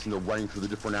alleys and they're running through the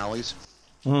different alleys.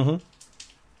 Mm-hmm.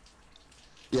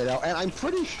 You know, and I'm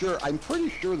pretty sure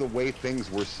the way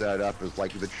things were set up is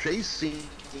like the chase scene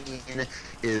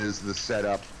is the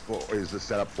setup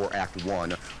for Act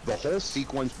One. The whole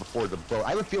sequence before the boat. I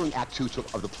have a feeling Act Two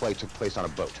of the play took place on a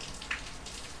boat.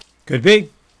 Could be.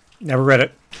 Never read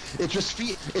it. It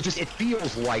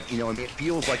feels like, you know, I mean, it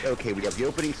feels like, okay, we have the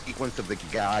opening sequence of the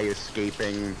guy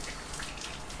escaping,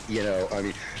 you know, I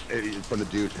mean, from the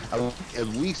dude. At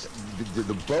least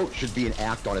the boat should be an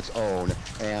act on its own,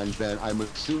 and then I'm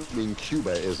assuming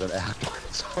Cuba is an act on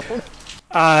its own.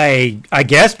 I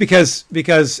guess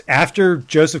because after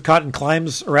Joseph Cotton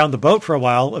climbs around the boat for a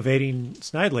while, evading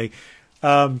Snidely,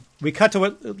 we cut to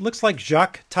what looks like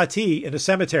Jacques Tati in a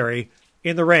cemetery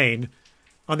in the rain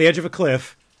on the edge of a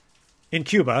cliff in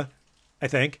Cuba, I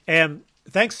think. And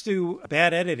thanks to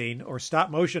bad editing or stop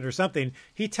motion or something,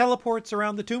 he teleports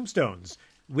around the tombstones,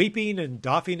 weeping and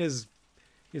doffing his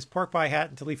pork pie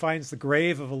hat until he finds the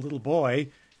grave of a little boy,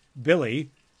 Billy,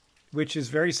 which is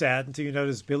very sad until you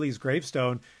notice Billy's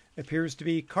gravestone appears to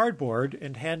be cardboard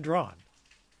and hand-drawn.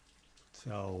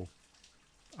 So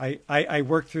I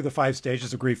worked through the 5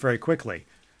 stages of grief very quickly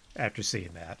after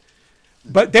seeing that.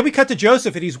 But then we cut to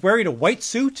Joseph, and he's wearing a white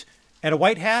suit and a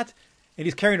white hat, and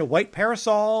he's carrying a white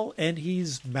parasol, and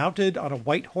he's mounted on a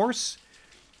white horse,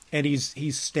 and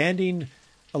he's standing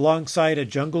alongside a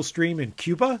jungle stream in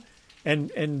Cuba.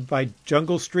 And by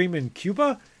jungle stream in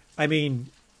Cuba, I mean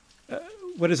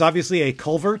what is obviously a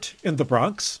culvert in the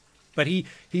Bronx. But he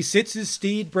sits his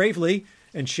steed bravely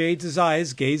and shades his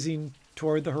eyes, gazing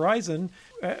toward the horizon,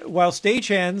 while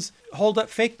stagehands hold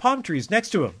up fake palm trees next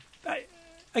to him.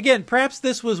 Again, perhaps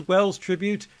this was Wells'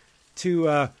 tribute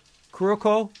to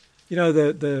Kuroko, you know,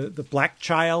 the black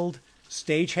child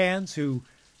stagehands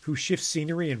who shift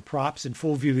scenery and props in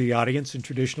full view of the audience in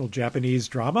traditional Japanese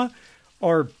drama.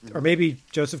 Or maybe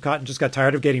Joseph Cotton just got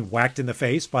tired of getting whacked in the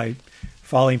face by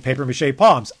falling papier-mâché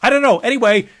palms. I don't know.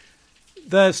 Anyway,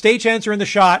 the stagehands are in the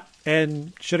shot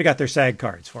and should have got their SAG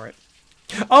cards for it.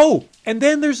 Oh, and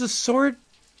then there's a sword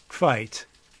fight.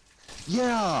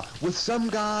 Yeah, with some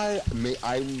guy.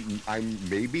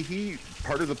 Maybe he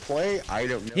part of the play. I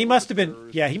don't know. He must have been.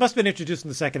 Yeah, he must have been introduced in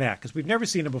the second act because we've never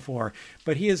seen him before.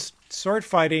 But he is sword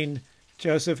fighting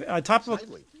Joseph on top of.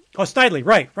 Snidely. Oh, Snidely,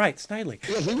 right, Snidely.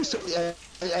 Yeah, he was,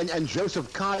 and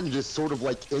Joseph Cotton just sort of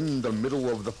like in the middle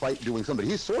of the fight doing something.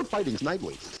 He's sword fighting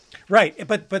Snidely. Right,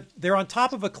 but they're on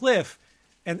top of a cliff,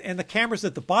 and the camera's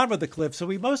at the bottom of the cliff, so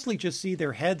we mostly just see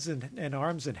their heads and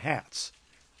arms and hats.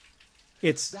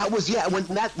 That was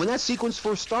when that sequence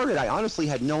first started, I honestly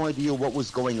had no idea what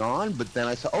was going on, but then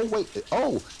I said,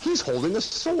 he's holding a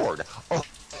sword. Oh.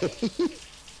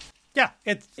 Yeah,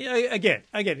 it's again,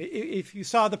 if you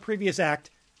saw the previous act,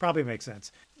 probably makes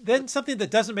sense. Then something that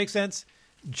doesn't make sense,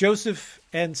 Joseph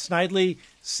and Snidely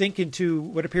sink into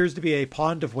what appears to be a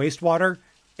pond of wastewater,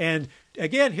 and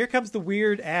again, here comes the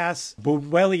weird ass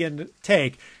Orwellian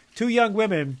take. 2 young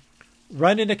women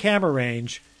run into camera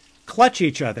range, clutch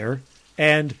each other,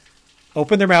 and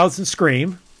open their mouths and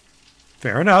scream.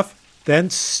 Fair enough.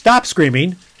 Then stop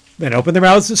screaming. Then open their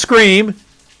mouths and scream.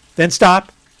 Then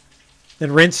stop.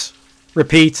 Then rinse.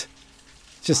 Repeat.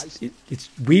 It's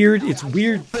weird. It's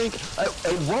weird. I think at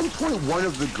one point one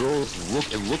of the girls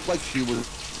looked like she was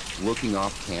looking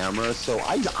off camera. So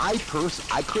I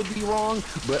could be wrong,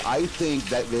 but I think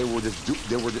that it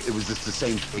was just the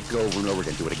same take over and over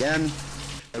again. Do it again.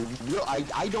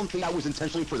 I don't think that was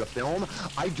intentionally for the film.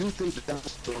 I do think that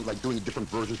was sort of like doing different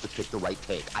versions to pick the right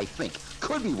take. I think.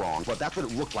 Could be wrong, but that's what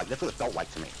it looked like. That's what it felt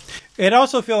like to me. It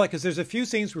also felt like, because there's a few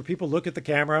scenes where people look at the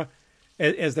camera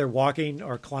as they're walking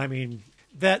or climbing.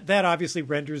 That obviously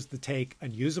renders the take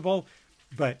unusable,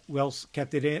 but Wells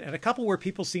kept it in. And a couple where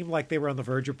people seemed like they were on the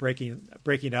verge of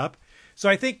breaking up. So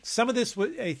I think some of this,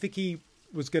 I think he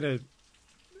was going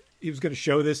to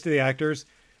show this to the actors.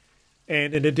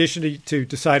 And in addition to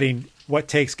deciding what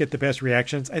takes get the best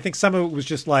reactions, I think some of it was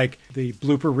just like the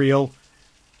blooper reel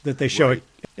that they show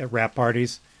at rap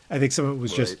parties. I think some of it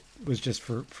was just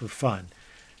for fun.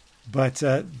 But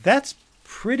that's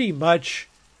pretty much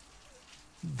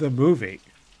the movie.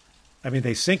 I mean,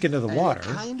 they sink into the water.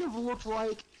 It kind of looked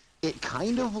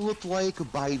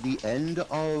like by the end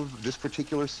of this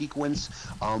particular sequence,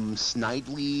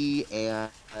 Snidely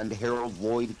and Harold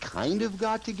Lloyd kind of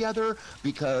got together,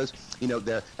 because, you know,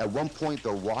 at one point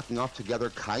they're walking off together,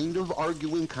 kind of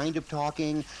arguing, kind of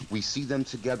talking. We see them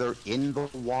together in the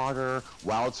water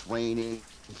while it's raining.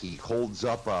 He holds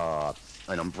up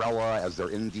an umbrella as they're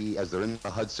in the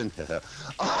Hudson.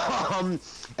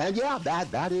 And yeah,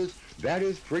 that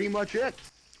is pretty much it.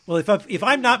 Well, if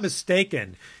I'm not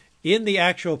mistaken, in the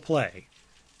actual play,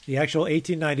 the actual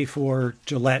 1894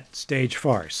 Gillette stage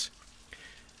farce,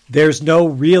 There's no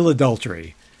real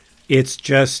adultery. It's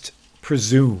just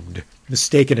presumed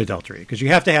mistaken adultery, because you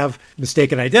have to have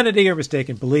mistaken identity or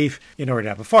mistaken belief in order to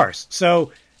have a farce.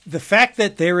 So the fact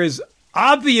that there is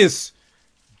obvious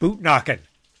boot knocking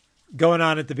going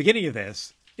on at the beginning of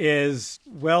this is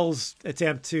Wells'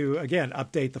 attempt to, again,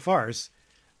 update the farce.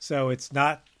 So it's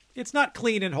not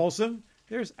clean and wholesome.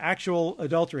 There's actual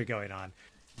adultery going on.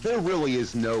 There really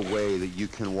is no way that you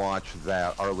can watch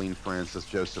that Arlene Francis,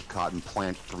 Joseph Cotton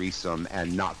plant threesome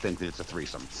and not think that it's a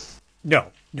threesome.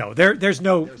 No. There's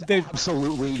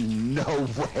absolutely no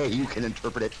way you can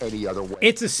interpret it any other way.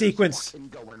 It's a sequence.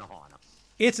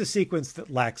 It's a sequence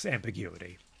that lacks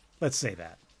ambiguity. Let's say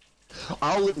that.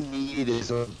 All it needed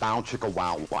is a bow chicka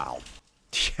wow wow.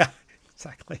 Yeah,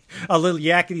 exactly. A little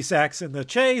yakety sax in the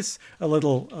chase, a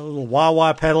little wah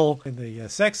wah pedal in the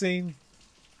sex scene.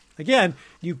 Again,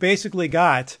 you basically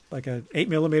got like a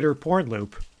 8mm porn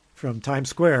loop from Times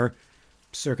Square,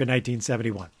 circa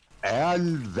 1971.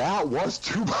 And that was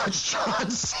too much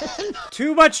Johnson.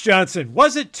 Too much Johnson.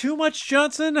 Was it too much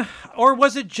Johnson, or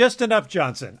was it just enough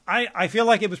Johnson? I feel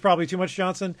like it was probably too much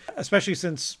Johnson, especially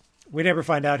since we never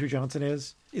find out who Johnson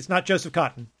is. It's not Joseph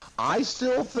Cotton. I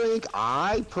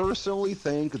personally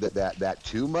think that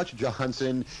too much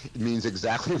Johnson means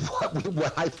exactly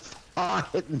what I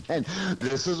thought it meant.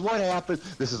 This is what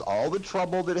happens. This is all the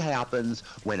trouble that happens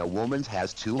when a woman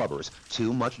has two lovers.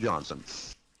 Too much Johnson.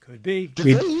 Could be.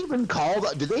 Did they even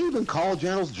call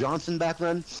Janis Johnson back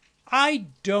then? I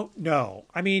don't know.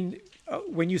 I mean,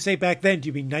 when you say back then, do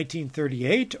you mean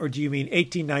 1938 or do you mean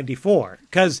 1894?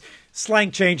 Because slang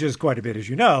changes quite a bit, as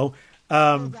you know.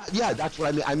 Yeah, that's what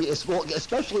I mean. I mean,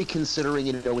 especially considering,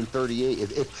 in 38,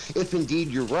 if indeed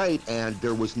you're right, and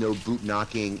there was no boot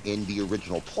knocking in the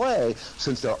original play,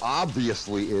 since there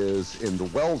obviously is in the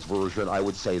Wells version, I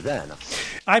would say then.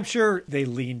 I'm sure they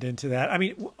leaned into that. I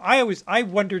mean, I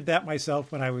wondered that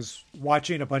myself when I was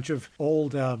watching a bunch of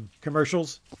old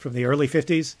commercials from the early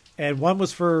 50s, and one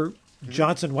was for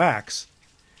Johnson Wax.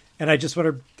 And I just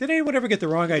wonder, did anyone ever get the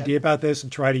wrong idea about this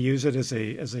and try to use it as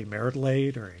a marital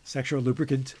aid or a sexual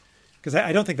lubricant? Because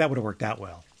I don't think that would have worked out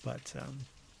well. But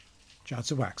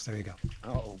Johnson Wax, there you go.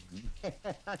 Oh,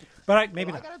 but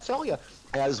maybe not. I gotta tell you,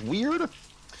 as weird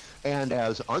and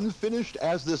as unfinished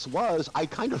as this was, I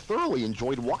kind of thoroughly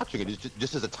enjoyed watching it. It's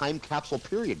just as a time capsule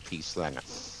period piece thing.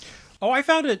 Oh, I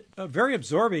found it very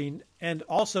absorbing and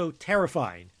also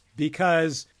terrifying,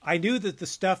 because I knew that the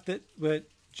stuff that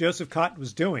Joseph Cotton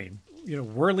was doing,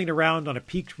 whirling around on a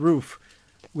peaked roof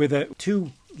with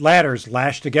two ladders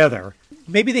lashed together.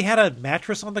 Maybe they had a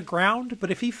mattress on the ground,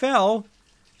 but if he fell,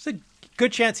 there's a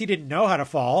good chance he didn't know how to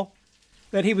fall,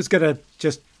 that he was going to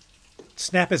just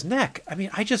snap his neck. I mean,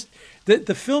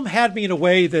 the film had me in a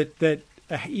way that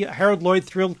Harold Lloyd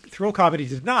thrill comedy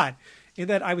did not, in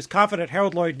that I was confident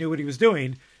Harold Lloyd knew what he was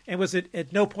doing and was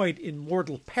at no point in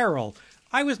mortal peril.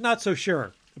 I was not so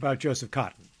sure about Joseph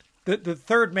Cotton. The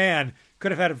third man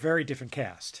could have had a very different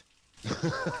cast.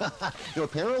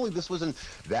 Apparently this wasn't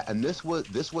that, and this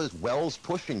was Wells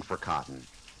pushing for Cotton,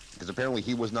 because apparently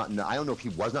he was not. I don't know if he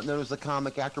was not known as a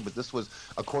comic actor, but this was,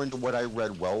 according to what I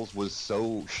read, Wells was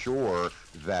so sure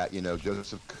that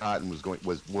Joseph Cotton was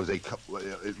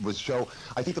so.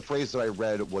 I think the phrase that I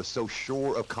read was so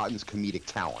sure of Cotton's comedic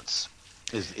talents.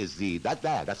 That's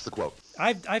the quote.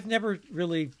 I've never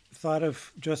really thought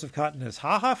of Joseph Cotton as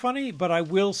ha-ha funny, but I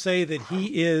will say that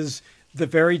he is the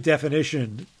very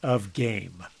definition of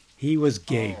game. He was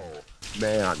game. Oh,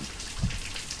 man.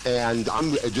 And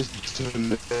I'm just to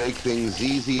make things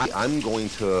easy, I'm going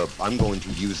to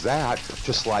use that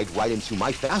to slide right into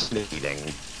my fascinating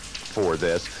for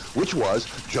this, which was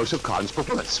Joseph Cotton's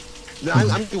performance. Now,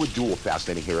 I'm doing dual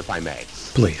fascinating here, if I may.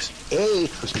 Please.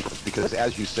 Because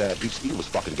as you said, he was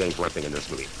fucking game for everything in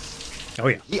this movie. Oh,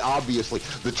 yeah.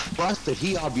 The trust that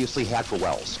he obviously had for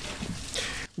Wells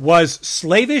was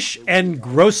slavish and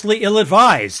grossly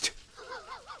ill-advised,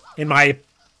 in my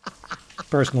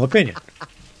personal opinion.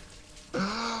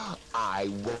 I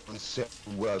won't say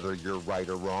whether you're right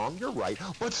or wrong. You're right,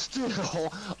 but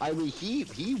still, I mean,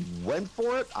 he went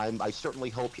for it. I certainly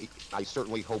hope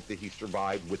that he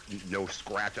survived with no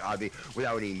scratch,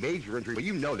 without any major injury.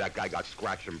 But that guy got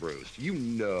scratched and bruised.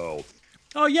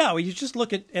 Oh yeah, well, you just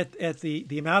look at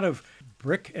the amount of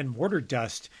brick and mortar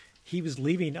dust he was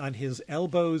leaving on his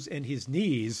elbows and his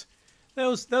knees.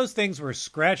 Those things were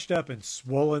scratched up and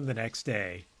swollen the next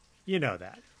day. You know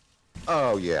that.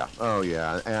 Oh yeah, oh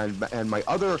yeah. And my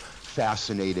other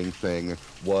fascinating thing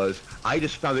was I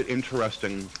just found it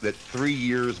interesting that 3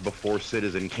 years before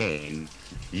Citizen Kane,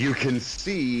 you can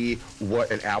see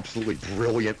what an absolutely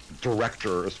brilliant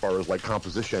director as far as like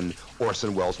composition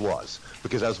Orson Welles was.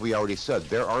 Because as we already said,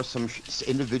 there are some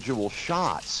individual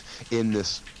shots in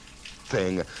this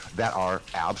thing that are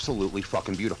absolutely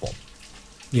fucking beautiful.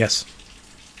 Yes.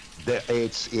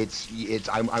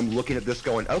 I'm looking at this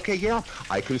going, okay, yeah,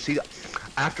 I can see that.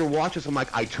 After watching this, I'm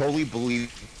like, I totally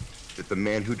believe that the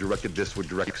man who directed this would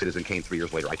direct Citizen Kane 3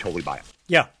 years later. I totally buy it.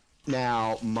 Yeah.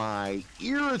 Now, my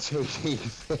irritating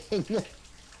thing,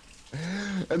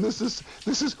 and this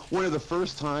is one of the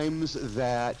first times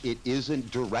that it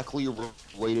isn't directly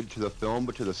related to the film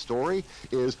but to the story,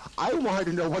 is I wanted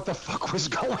to know what the fuck was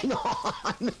going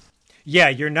on. Yeah,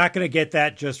 you're not going to get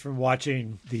that just from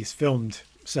watching these filmed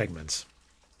segments.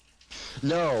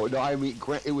 No, I mean,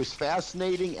 it was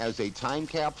fascinating as a time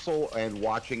capsule and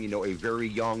watching, a very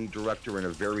young director and a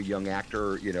very young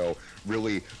actor,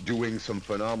 really doing some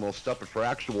phenomenal stuff. But for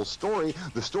actual story,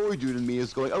 the story dude in me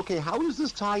is going, okay, how does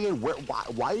this tie in?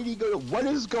 Why did he go? What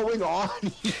is going on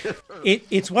here?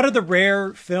 It's one of the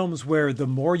rare films where the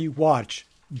more you watch,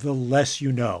 the less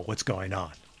you know what's going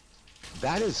on.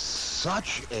 That is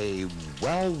such a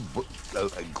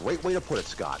great way to put it,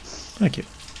 Scott. Thank you.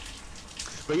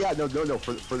 But yeah, no.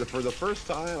 For the first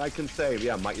time, I can say,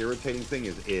 yeah, my irritating thing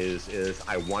is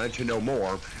I wanted to know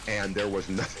more, and there was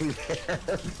nothing there.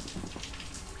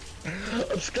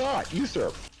 Scott, you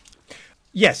sir.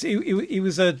 Yes, it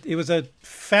was a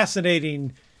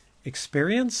fascinating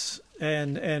experience,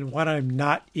 and one I'm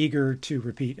not eager to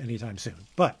repeat anytime soon.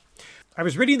 But I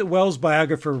was reading that Wells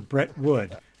biographer Brett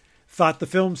Wood thought the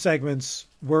film segments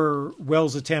were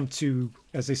Wells' attempt to,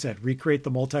 as they said, recreate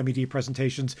the multimedia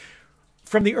presentations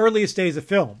from the earliest days of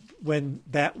film, when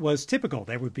that was typical.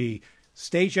 There would be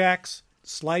stage acts,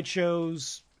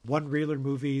 slideshows, one-reeler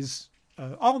movies,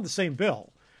 all in the same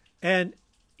bill. And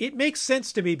it makes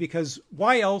sense to me because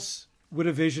why else would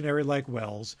a visionary like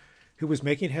Wells, who was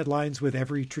making headlines with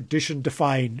every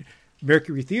tradition-defying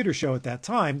Mercury Theater show at that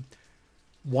time,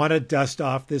 want to dust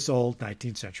off this old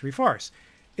 19th century farce?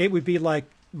 It would be like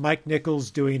Mike Nichols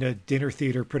doing a dinner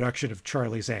theater production of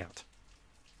Charlie's Aunt.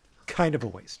 Kind of a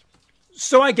waste.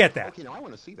 So I get that. Okay, now I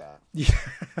want to see that. Yeah.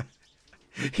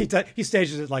 He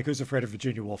stages it like Who's Afraid of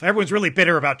Virginia Woolf. Everyone's really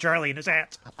bitter about Charlie and his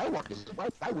aunt. I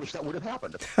wish that would have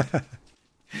happened.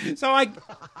 So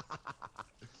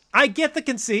I get the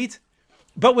conceit,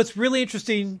 but what's really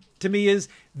interesting to me is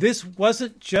this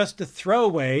wasn't just a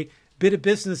throwaway bit of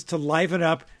business to liven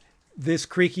up this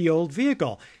creaky old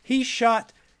vehicle. He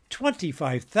shot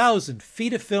 25,000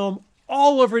 feet of film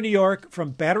all over New York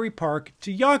from Battery Park to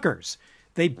Yonkers.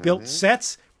 They built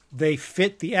sets. They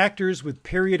fit the actors with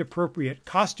period-appropriate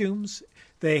costumes.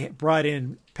 They brought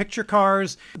in picture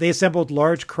cars. They assembled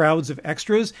large crowds of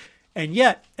extras. And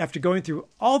yet, after going through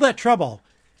all that trouble,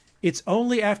 it's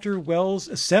only after Wells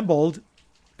assembled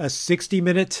a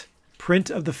 60-minute print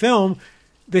of the film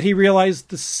that he realized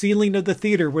the ceiling of the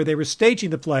theater where they were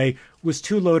staging the play was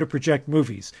too low to project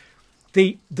movies.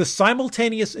 The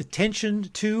simultaneous attention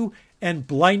to and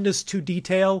blindness to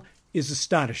detail is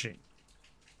astonishing.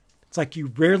 It's like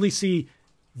you rarely see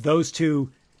those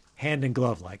two hand in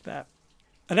glove like that.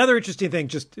 Another interesting thing,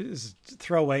 just is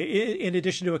throwaway, in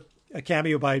addition to a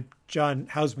cameo by John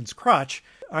Houseman's crotch,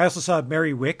 I also saw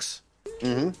Mary Wicks.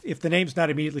 Mm-hmm. If the name's not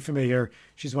immediately familiar,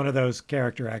 she's one of those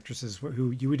character actresses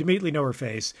who you would immediately know her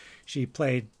face. She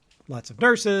played lots of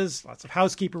nurses, lots of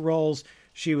housekeeper roles.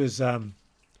 She was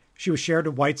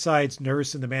Sheridan Whiteside's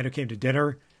nurse in The Man Who Came to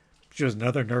Dinner. She was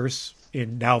another nurse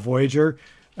in Now Voyager.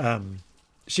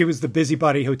 She was the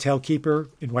busybody hotel keeper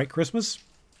in White Christmas.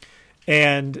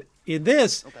 And in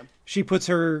this, she puts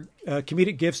her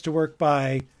comedic gifts to work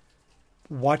by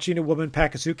watching a woman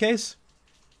pack a suitcase.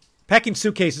 Packing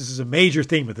suitcases is a major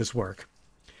theme of this work.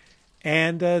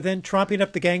 And then tromping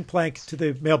up the gangplank to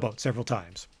the mailboat several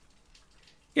times.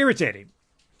 Irritating.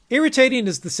 Irritating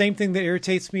is the same thing that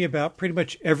irritates me about pretty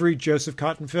much every Joseph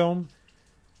Cotten film,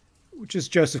 which is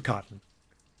Joseph Cotten.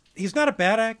 He's not a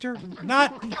bad actor.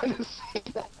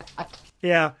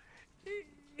 Yeah.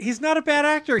 He's not a bad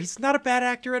actor. He's not a bad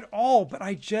actor at all, but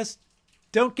I just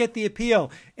don't get the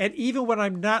appeal. And even when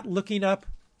I'm not looking up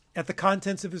at the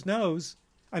contents of his nose,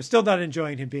 I'm still not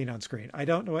enjoying him being on screen. I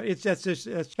don't know. It's just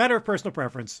a matter of personal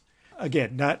preference.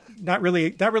 Again, not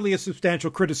really a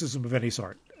substantial criticism of any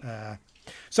sort.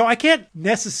 So I can't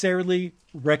necessarily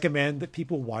recommend that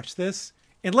people watch this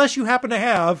unless you happen to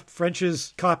have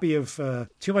French's copy of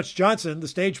Too Much Johnson, the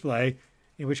stage play,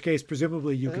 in which case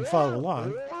presumably you can follow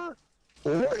along.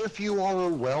 Or if you are a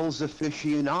Wells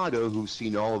aficionado who's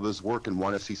seen all of his work and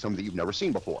want to see something you've never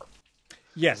seen before. As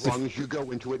Yes. long as you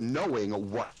go into it knowing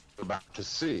what you're about to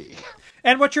see.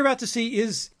 And what you're about to see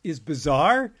is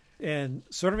bizarre and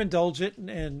sort of indulgent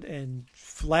and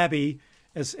flabby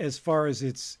as far as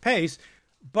its pace,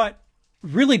 but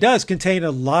really does contain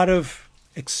a lot of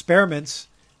experiments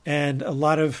and a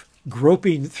lot of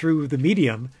groping through the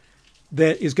medium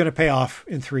that is going to pay off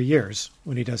in 3 years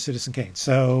when he does Citizen Kane.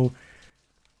 So,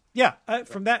 yeah,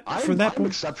 from that I'm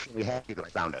exceptionally happy that I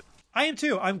found it. I am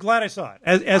too. I'm glad I saw it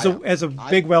as a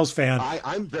big Wells fan.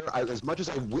 I'm very as much as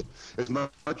I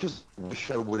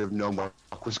wish I would have known what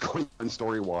was going on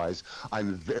story wise.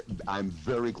 I'm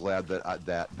very glad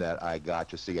that I got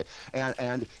to see it.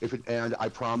 And I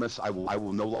promise I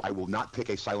will not pick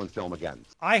a silent film again.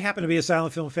 I happen to be a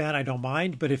silent film fan. I don't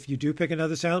mind, but if you do pick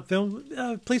another silent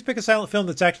film, please pick a silent film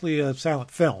that's actually a silent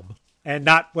film and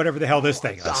not whatever the hell this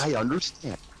thing is. I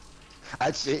understand.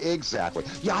 That's exactly.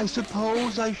 Yeah, I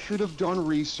suppose I should have done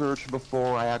research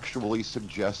before I actually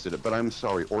suggested it, but I'm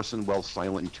sorry. Orson Welles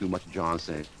silent and too much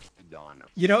Johnson. Done.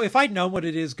 You know, if I'd known what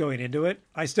it is going into it,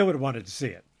 I still would have wanted to see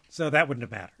it. So that wouldn't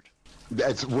have mattered.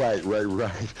 That's right.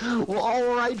 Well,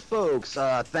 all right, folks.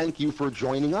 Thank you for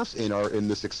joining us in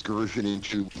this excursion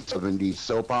into 70s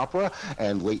soap opera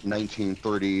and late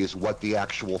 1930s What the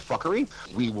Actual Fuckery.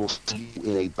 We will see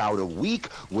you in about a week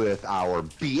with our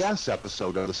BS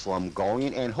episode of the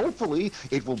Slumgullion, and hopefully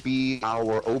it will be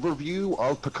our overview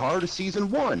of Picard Season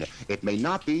 1. It may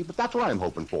not be, but that's what I'm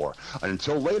hoping for.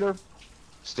 Until later,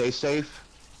 stay safe,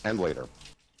 and later.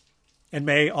 And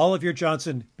may all of your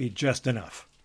Johnson be just enough.